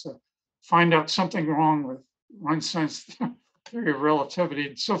Einstein was to find out something wrong with Einstein's theory of relativity.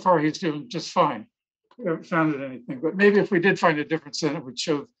 And so far he's doing just fine. We haven't found anything, but maybe if we did find a difference, then it would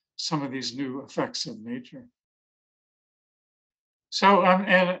show some of these new effects of nature. So,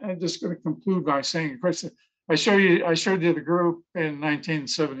 and I'm just going to conclude by saying, of course, I showed you the group in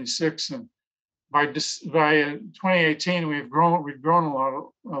 1976, and by 2018 we've grown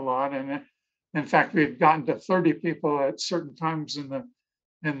a lot, and in fact we've gotten to 30 people at certain times in the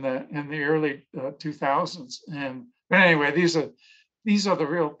early 2000s. But anyway, these are the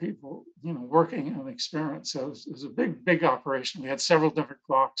real people, working on the experiment. So it was a big operation. We had several different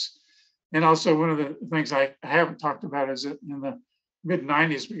clocks. And also one of the things I haven't talked about is that in the mid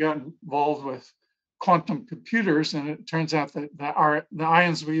 90s, we got involved with quantum computers. And it turns out that the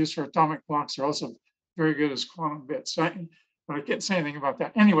ions we use for atomic clocks are also very good as quantum bits. But I can't say anything about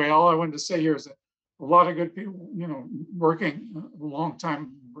that. Anyway, all I wanted to say here is that a lot of good people, working a long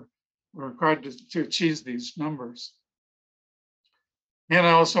time were required to achieve these numbers. And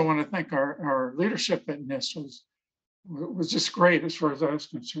I also want to thank our leadership at NIST was just great as far as I was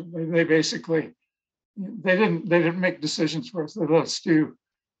concerned. They basically, they didn't make decisions for us. They let us do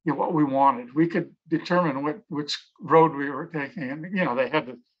what we wanted. We could determine which road we were taking, and they had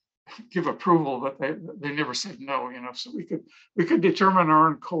to give approval, but they never said no. So we could determine our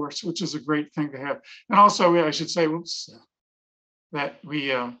own course, which is a great thing to have. And also, I should say, that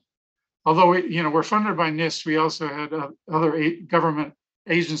we, although we're funded by NIST, we also had other government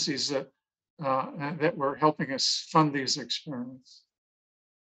agencies that were helping us fund these experiments.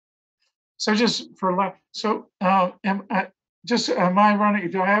 So just for am I running?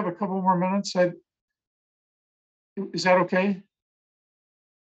 Do I have a couple more minutes? Is that okay?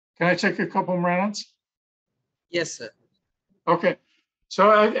 Can I take a couple more minutes? Yes, sir. Okay. So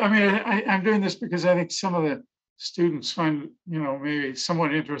I'm doing this because I think some of the students find maybe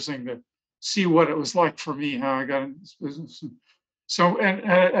somewhat interesting to see what it was like for me, how I got into this business. So,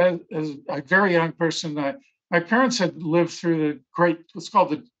 and as a very young person, my parents had lived through what's called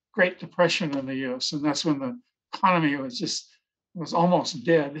the Great Depression in the U.S., and that's when the economy was almost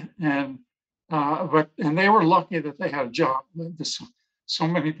dead. And they were lucky that they had a job. So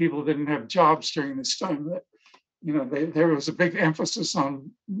many people didn't have jobs during this time that there was a big emphasis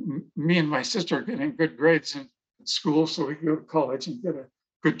on me and my sister getting good grades school so we could go to college and get a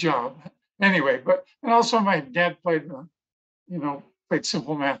good job. Anyway, and also my dad played, played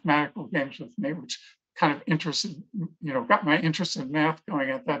simple mathematical games with me, which kind of got my interest in math going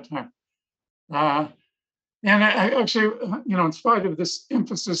at that time. And I actually, in spite of this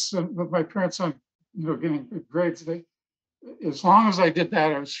emphasis with my parents on, getting good grades, as long as I did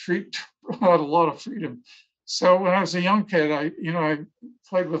that, I was free, had a lot of freedom. So when I was a young kid, I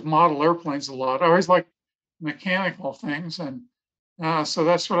played with model airplanes a lot. I always liked mechanical things, and so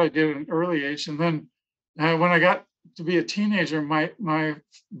that's what I did at an early age. And then when I got to be a teenager, my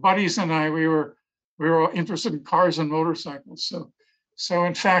buddies and I, we were interested in cars and motorcycles. So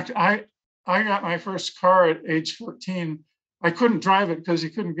in fact, I got my first car at age 14. I couldn't drive it because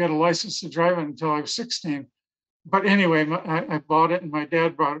you couldn't get a license to drive it until I was 16. But anyway, I bought it and my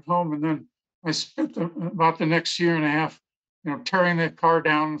dad brought it home. And then I spent about the next year and a half, tearing that car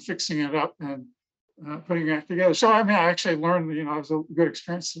down and fixing it up and putting it together. So, I actually learned, it was a good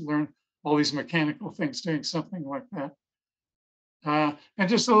experience to learn all these mechanical things, doing something like that. And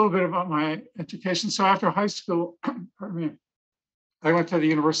just a little bit about my education. So after high school, pardon me, I went to the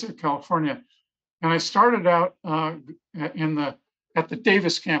University of California, and I started out at the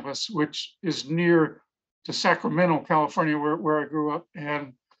Davis campus, which is near to Sacramento, California, where I grew up.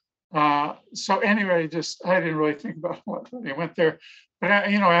 And so anyway, I didn't really think about what I went there. But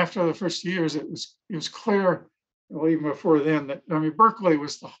after the first years, it was clear, well, even before then, that Berkeley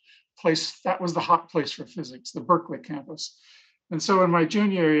was the place that was the hot place for physics, the Berkeley campus. And so in my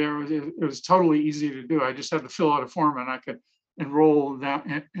junior year, it was totally easy to do. I just had to fill out a form, and I could enroll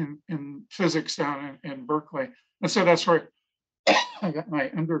down in physics down in Berkeley. And so that's where I got my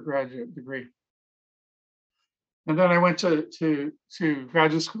undergraduate degree. And then I went to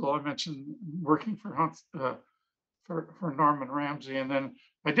graduate school. I mentioned working for Norman Ramsey, and then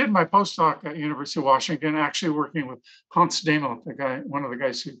I did my postdoc at University of Washington, actually working with Hans Demoth, one of the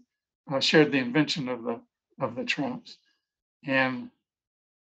guys who shared the invention of the traps. And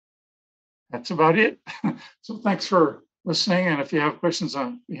that's about it. So thanks for listening, and if you have questions,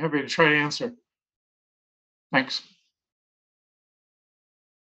 I'll be happy to try to answer. Thanks.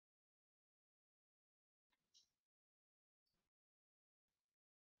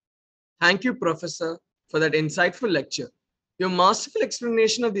 Thank you, Professor, for that insightful lecture. Your masterful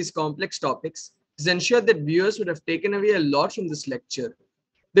explanation of these complex topics has ensured that viewers would have taken away a lot from this lecture.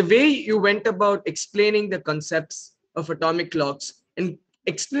 The way you went about explaining the concepts of atomic clocks and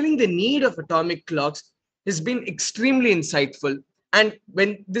explaining the need of atomic clocks has been extremely insightful. And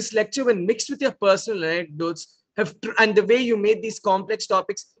when this lecture, when mixed with your personal anecdotes, and the way you made these complex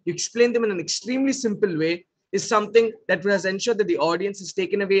topics, you explained them in an extremely simple way, is something that has ensured that the audience has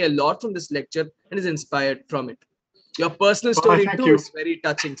taken away a lot from this lecture and is inspired from it. Your personal story too is very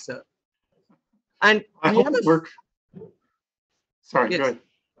touching, sir. And I hope it worked. Sorry, yes. Go ahead.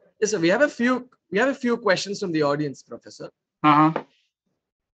 Yes, sir. We have a few questions from the audience, Professor. Uh-huh.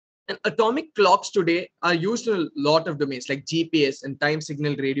 And atomic clocks today are used in a lot of domains like GPS and time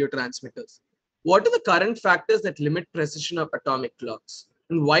signal radio transmitters. What are the current factors that limit precision of atomic clocks?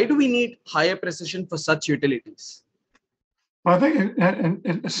 And why do we need higher precision for such utilities? Well, I think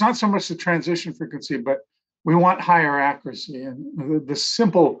it's not so much the transition frequency, but we want higher accuracy. And the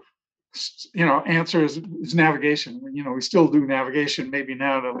simple, answer is navigation. We still do navigation maybe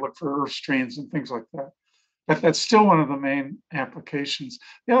now to look for Earth strains and things like that. But that's still one of the main applications.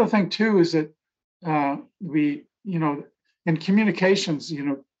 The other thing too is that in communications,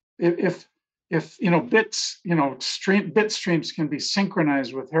 if bits, bit streams can be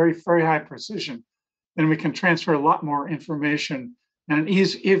synchronized with very, very high precision, then we can transfer a lot more information. And an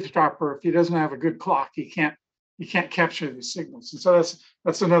eavesdropper, if he doesn't have a good clock, he can't capture these signals. And so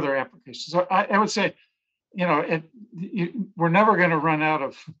that's another application. So I would say, we're never going to run out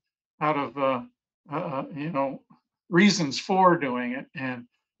of reasons for doing it. And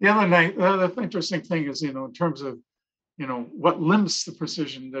the other interesting thing is, in terms of, what limits the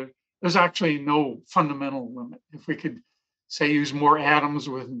precision, there's actually no fundamental limit. If we could, say, use more atoms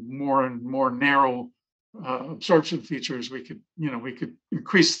with more and more narrow absorption features, we could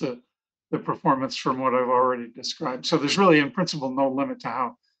increase the performance from what I've already described. So there's really, in principle, no limit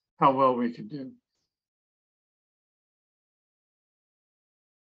to how well we could do.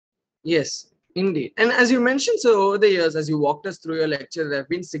 Yes, indeed. And as you mentioned, so over the years, as you walked us through your lecture, there have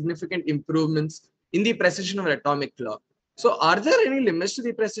been significant improvements in the precision of an atomic clock. So are there any limits to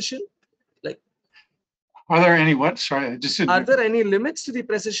the precision? Are there any what? Sorry, Are there any limits to the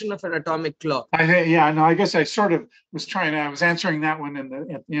precision of an atomic clock? I guess I sort of was I was answering that one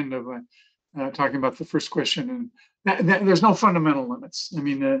at the end of talking about the first question. And there's no fundamental limits. I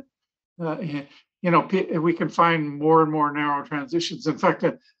mean, we can find more and more narrow transitions. In fact,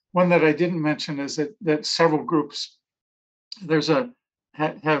 one that I didn't mention is that several groups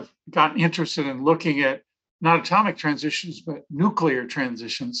have gotten interested in looking at not atomic transitions, but nuclear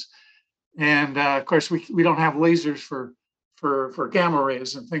transitions. And of course, we don't have lasers for gamma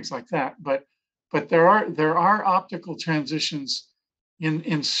rays and things like that, but there are optical transitions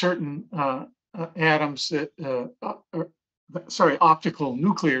in certain atoms that optical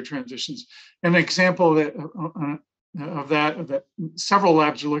nuclear transitions. An example of that several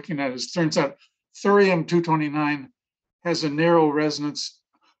labs are looking at is, turns out thorium-229 has a narrow resonance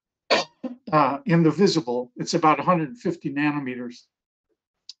in the visible. It's about 150 nanometers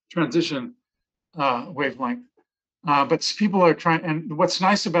transition wavelength. But people are trying, and what's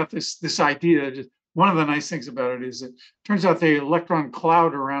nice about this idea, one of the nice things about it is it turns out the electron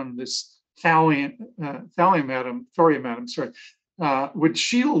cloud around this thorium atom, would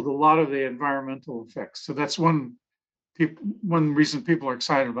shield a lot of the environmental effects. So that's one reason people are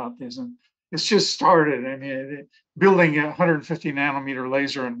excited about this. And it's just started. I mean, building a 150 nanometer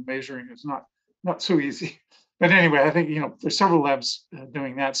laser and measuring is not so easy. But anyway, I think, there's several labs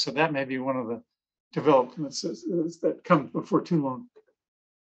doing that. So that may be one of the developments that comes before too long.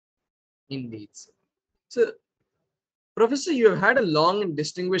 Indeed. So, Professor, you have had a long and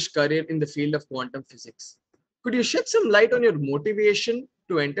distinguished career in the field of quantum physics. Could you shed some light on your motivation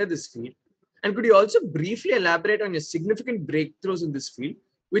to enter this field? And could you also briefly elaborate on your significant breakthroughs in this field,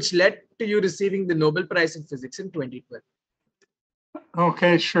 which led to you receiving the Nobel Prize in Physics in 2012?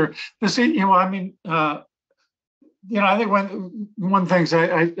 Okay, sure. I think one thing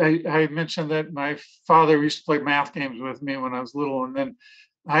I mentioned that my father used to play math games with me when I was little, and then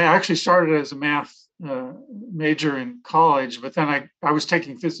I actually started as a math major in college, but then I was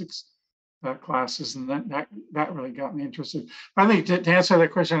taking physics classes, and that really got me interested. I think to answer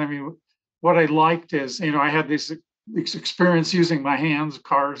that question, I mean, what I liked is, I had this experience using my hands,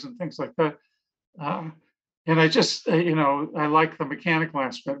 cars, and things like that. And I just, I like the mechanical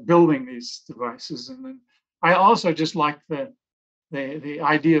aspect, building these devices. And then I also just like the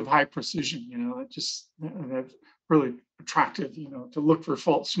idea of high precision, that's really attractive, to look for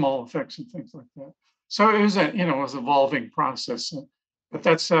small effects and things like that. So it was it was an evolving process. But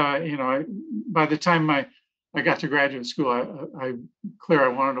that's, by the time I got to graduate school, I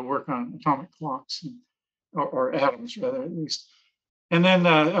wanted to work on atomic clocks or atoms rather, at least. And then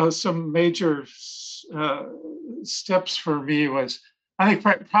some major steps for me was, I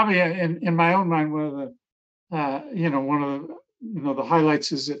think probably in my own mind, one of the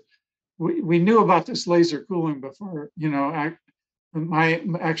highlights is that we knew about this laser cooling before.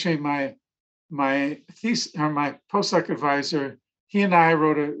 My thesis, or my postdoc advisor, he and I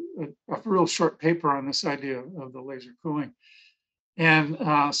wrote a real short paper on this idea of the laser cooling. And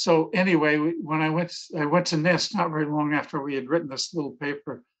so anyway, when I went to NIST not very long after we had written this little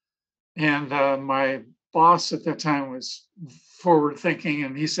paper, and my boss at that time was forward thinking,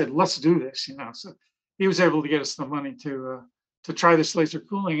 and he said, "Let's do this," So he was able to get us the money to try this laser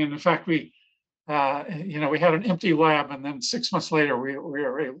cooling. And in fact, we had an empty lab, and then 6 months later, we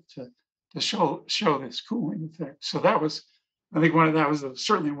were able to show this cooling effect. So that was, I think,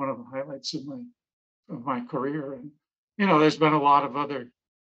 certainly one of the highlights of my career. And there's been a lot of other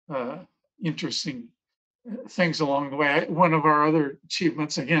interesting things along the way. One of our other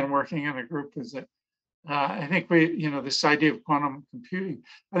achievements, again, working in a group, is that I think this idea of quantum computing.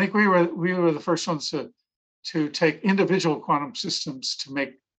 I think we were the first ones to take individual quantum systems to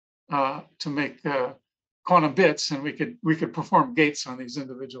make quantum bits, and we could perform gates on these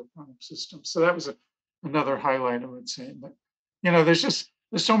individual quantum systems. So that was another highlight, I would say. But there's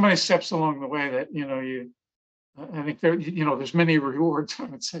so many steps along the way that I think there's many rewards, I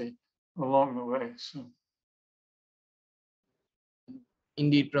would say, along the way. So.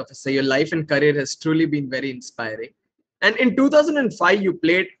 Indeed, Professor, your life and career has truly been very inspiring. And in 2005, you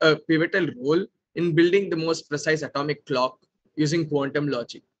played a pivotal role in building the most precise atomic clock using quantum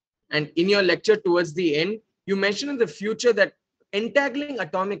logic. And in your lecture towards the end, you mentioned in the future that entangling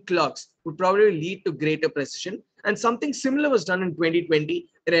atomic clocks would probably lead to greater precision. And something similar was done in 2020,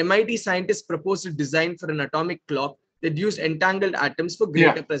 where MIT scientists proposed a design for an atomic clock that used entangled atoms for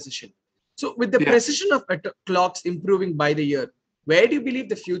greater precision. So with the precision of clocks improving by the year, where do you believe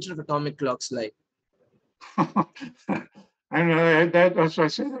the future of atomic clocks lie? I don't know. That's what I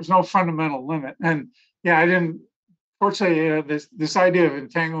say. There's no fundamental limit. And I didn't. Fortunately, this idea of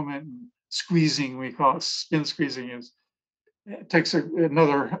entanglement and squeezing, we call it spin squeezing, it takes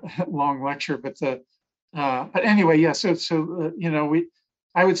another long lecture. But anyway,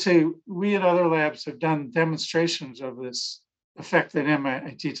 I would say we at other labs have done demonstrations of this effect that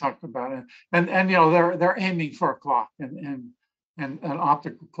MIT talked about, and you know they're aiming for a clock and an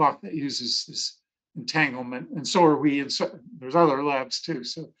optical clock that uses this entanglement, and so are we. And so there's other labs too,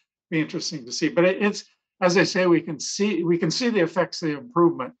 so it'd be interesting to see. But it's, as I say, we can see the effects of the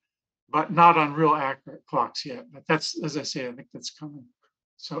improvement, but not on real accurate clocks yet. But that's, as I say, I think that's coming.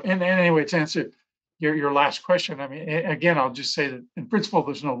 So, and anyway, to answer your last question, I mean, again, I'll just say that in principle,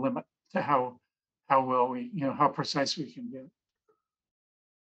 there's no limit to how well we, you know, how precise we can get.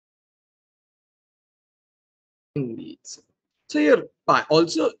 Indeed. So you're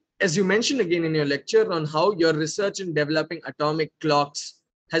also, as you mentioned again in your lecture on how your research in developing atomic clocks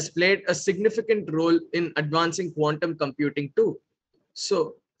has played a significant role in advancing quantum computing too.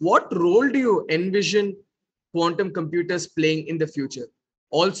 So what role do you envision quantum computers playing in the future?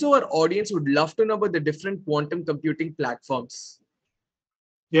 Also, our audience would love to know about the different quantum computing platforms.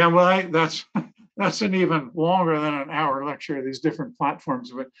 Yeah, well, that's an even longer than an hour lecture, these different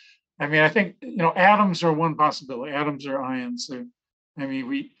platforms. But I mean, I think, you know, atoms are one possibility. Atoms are ions. I mean,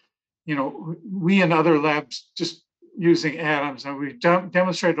 we in other labs just using atoms, and we've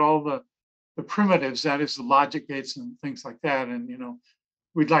demonstrated all the primitives, that is the logic gates and things like that. And, you know,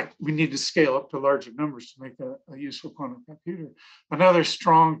 we need to scale up to larger numbers to make a useful quantum computer. Another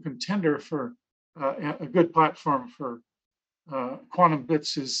strong contender for a good platform for quantum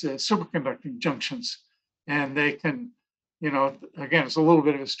bits is superconducting junctions, and they can, you know, again, it's a little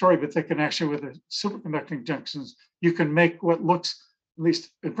bit of a story, but they can actually, with the superconducting junctions, you can make what looks, at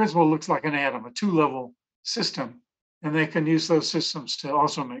least in principle, looks like an atom, a two-level system, and they can use those systems to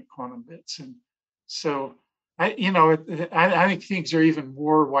also make quantum bits. And so, I think things are even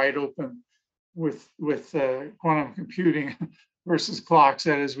more wide open with quantum computing versus clocks.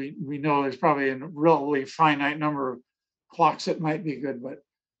 That is, we know there's probably a really finite number of clocks that might be good, but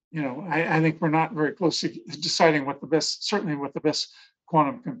you know, I think we're not very close to deciding what the best, certainly what the best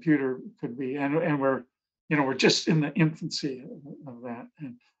quantum computer could be, and we're, you know, we're just in the infancy of that.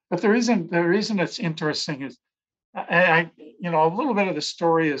 But the reason it's interesting is, you know, a little bit of the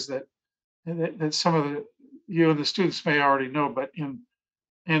story is that some of you and the students may already know, but in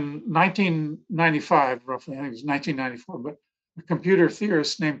 1995, roughly, I think it was 1994, but a computer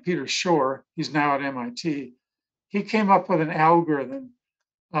theorist named Peter Shor, he's now at MIT, he came up with an algorithm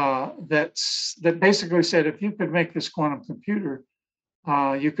that basically said if you could make this quantum computer,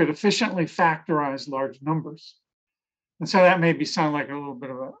 you could efficiently factorize large numbers. And so that maybe sound like a little bit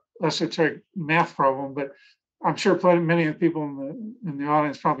of a esoteric math problem, but I'm sure many of the people in the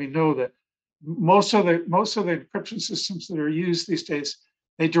audience probably know that most of the encryption systems that are used these days,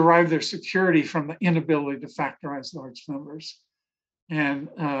 they derive their security from the inability to factorize large numbers. And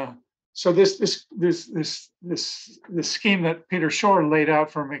so this scheme that Peter Shor laid out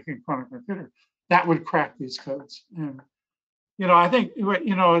for making a quantum computer, that would crack these codes. And you know, I think,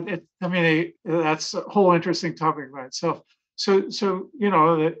 you know, that's a whole interesting topic by itself. So you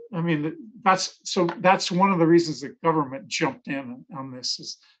know, I mean, that's one of the reasons the government jumped in on this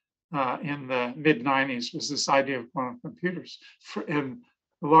is in the mid-90s, was this idea of quantum computers. And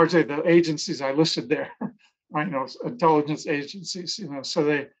largely the agencies I listed there, you know, intelligence agencies, you know, so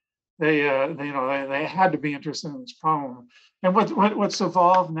they had to be interested in this problem. And what's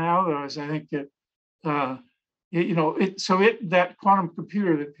evolved now, though, is I think that that quantum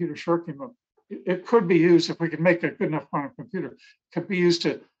computer that Peter Shor came up, it could be used, if we could make a good enough quantum computer, could be used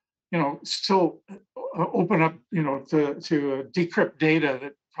to, you know, still open up, you know, to decrypt data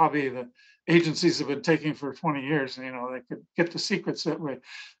that probably the agencies have been taking for 20 years. You know, they could get the secrets that way.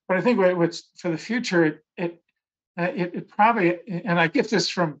 But I think what's for the future, it probably, and I get this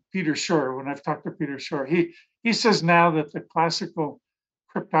from Peter Shor when I've talked to Peter Shor. He says now that the classical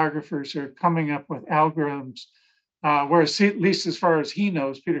cryptographers are coming up with algorithms, whereas at least as far as he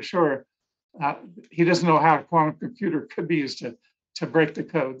knows, Peter Shor, he doesn't know how a quantum computer could be used to break the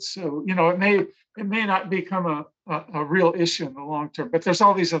code. So, you know, it may not become a real issue in the long term, but there's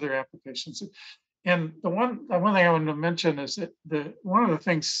all these other applications. And the one thing I wanted to mention is that one of the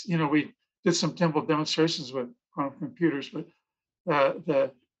things, you know, we did some simple demonstrations with quantum computers, but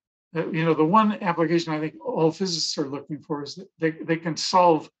the one application I think all physicists are looking for is that they can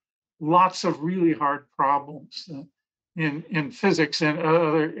solve lots of really hard problems in physics and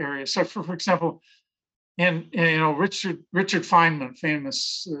other areas. So, for example, and you know, Richard Feynman,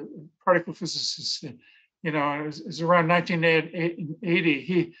 famous particle physicist, you know, it was around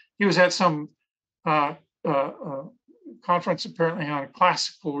 1980. He was at some conference apparently on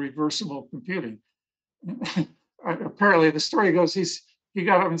classical reversible computing. Apparently, the story goes he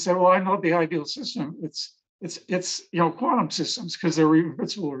got up and said, "Well, I know the ideal system. It's you know, quantum systems because they're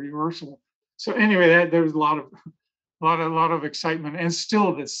reversible." So anyway, there was a lot of a lot of excitement, and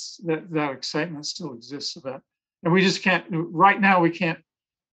still that excitement still exists about. And we just can't, right now we can't,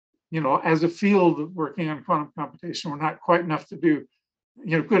 as a field working on quantum computation, we're not quite enough to do,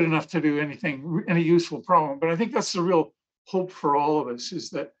 good enough to do any useful problem. But I think that's the real hope for all of us, is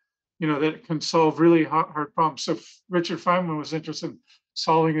that, that it can solve really hard problems. So Richard Feynman was interested in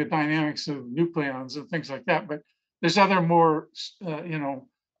solving the dynamics of nucleons and things like that. But there's other more,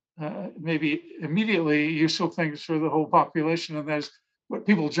 maybe immediately useful things for the whole population. And that's what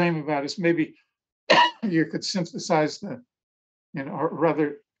people dream about, is maybe you could synthesize the, or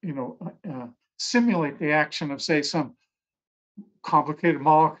rather, simulate the action of, say, some complicated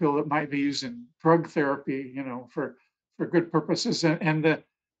molecule that might be used in drug therapy, for good purposes.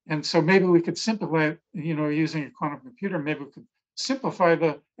 And so maybe we could simplify, using a quantum computer, maybe we could simplify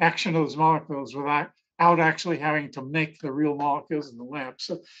the action of those molecules without actually having to make the real molecules in the lab.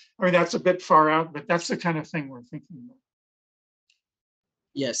 So, I mean, that's a bit far out, but that's the kind of thing we're thinking about.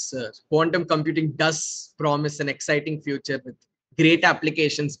 Yes, sir. Quantum computing does promise an exciting future with great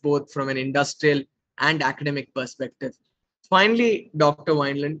applications both from an industrial and academic perspective. Finally, Dr.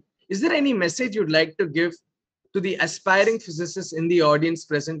 Wineland, is there any message you'd like to give to the aspiring physicists in the audience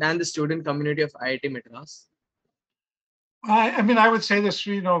present and the student community of IIT Madras? I mean, I would say this,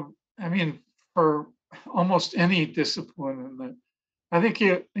 for almost any discipline, and I think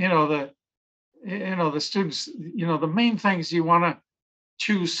the students, the main things, you want to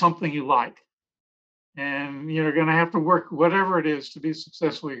choose something you like, and you're going to have to work, whatever it is, to be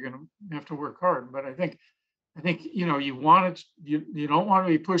successful. You're going to have to work hard. But I think you don't want to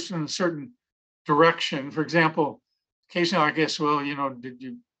be pushed in a certain direction. For example, occasionally I guess, well, did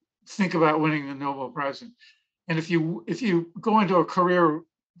you think about winning the Nobel Prize? And if you go into a career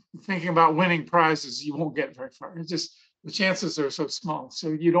thinking about winning prizes, you won't get very far. It's just, the chances are so small. So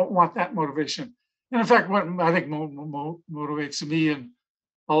you don't want that motivation. And in fact, what I think motivates me and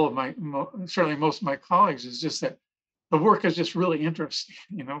all of certainly most of my colleagues, is just that the work is just really interesting,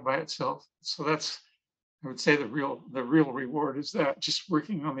 by itself. So that's, I would say, the real reward is that, just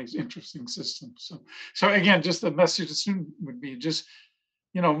working on these interesting systems. So again, just the message to students would be just,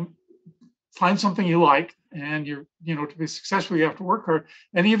 find something you like, and to be successful, you have to work hard.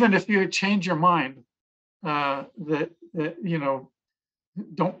 And even if you change your mind, don't,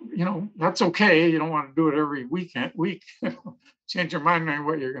 that's okay. You don't want to do it every week. Change your mind on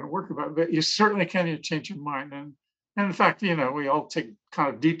what you're going to work about, but you certainly can change your mind. And in fact, we all take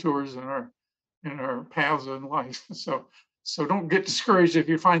kind of detours in our paths in life. So don't get discouraged if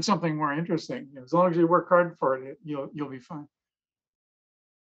you find something more interesting. As long as you work hard for it, you'll be fine.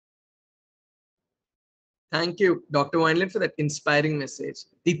 Thank you, Dr. Wineland, for that inspiring message.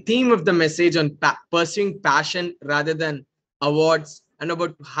 The theme of the message on pursuing passion rather than awards, and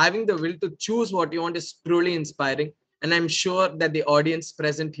about having the will to choose what you want, is truly inspiring. And I'm sure that the audience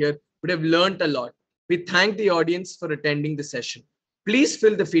present here would have learned a lot. We thank the audience for attending the session. Please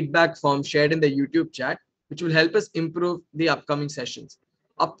fill the feedback form shared in the YouTube chat, which will help us improve the upcoming sessions.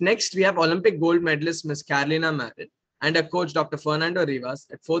 Up next, we have Olympic gold medalist Ms. Carolina Marin and her coach Dr. Fernando Rivas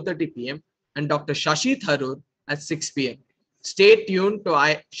at 4:30 p.m. and Dr. Shashi Tharoor at 6 p.m. Stay tuned to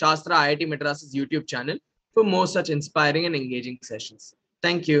Shaastra IIT Madras's YouTube channel for more such inspiring and engaging sessions.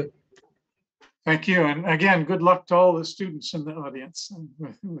 Thank you. Thank you. And again, good luck to all the students in the audience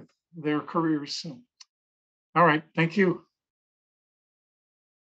with their careers. So, all right. Thank you.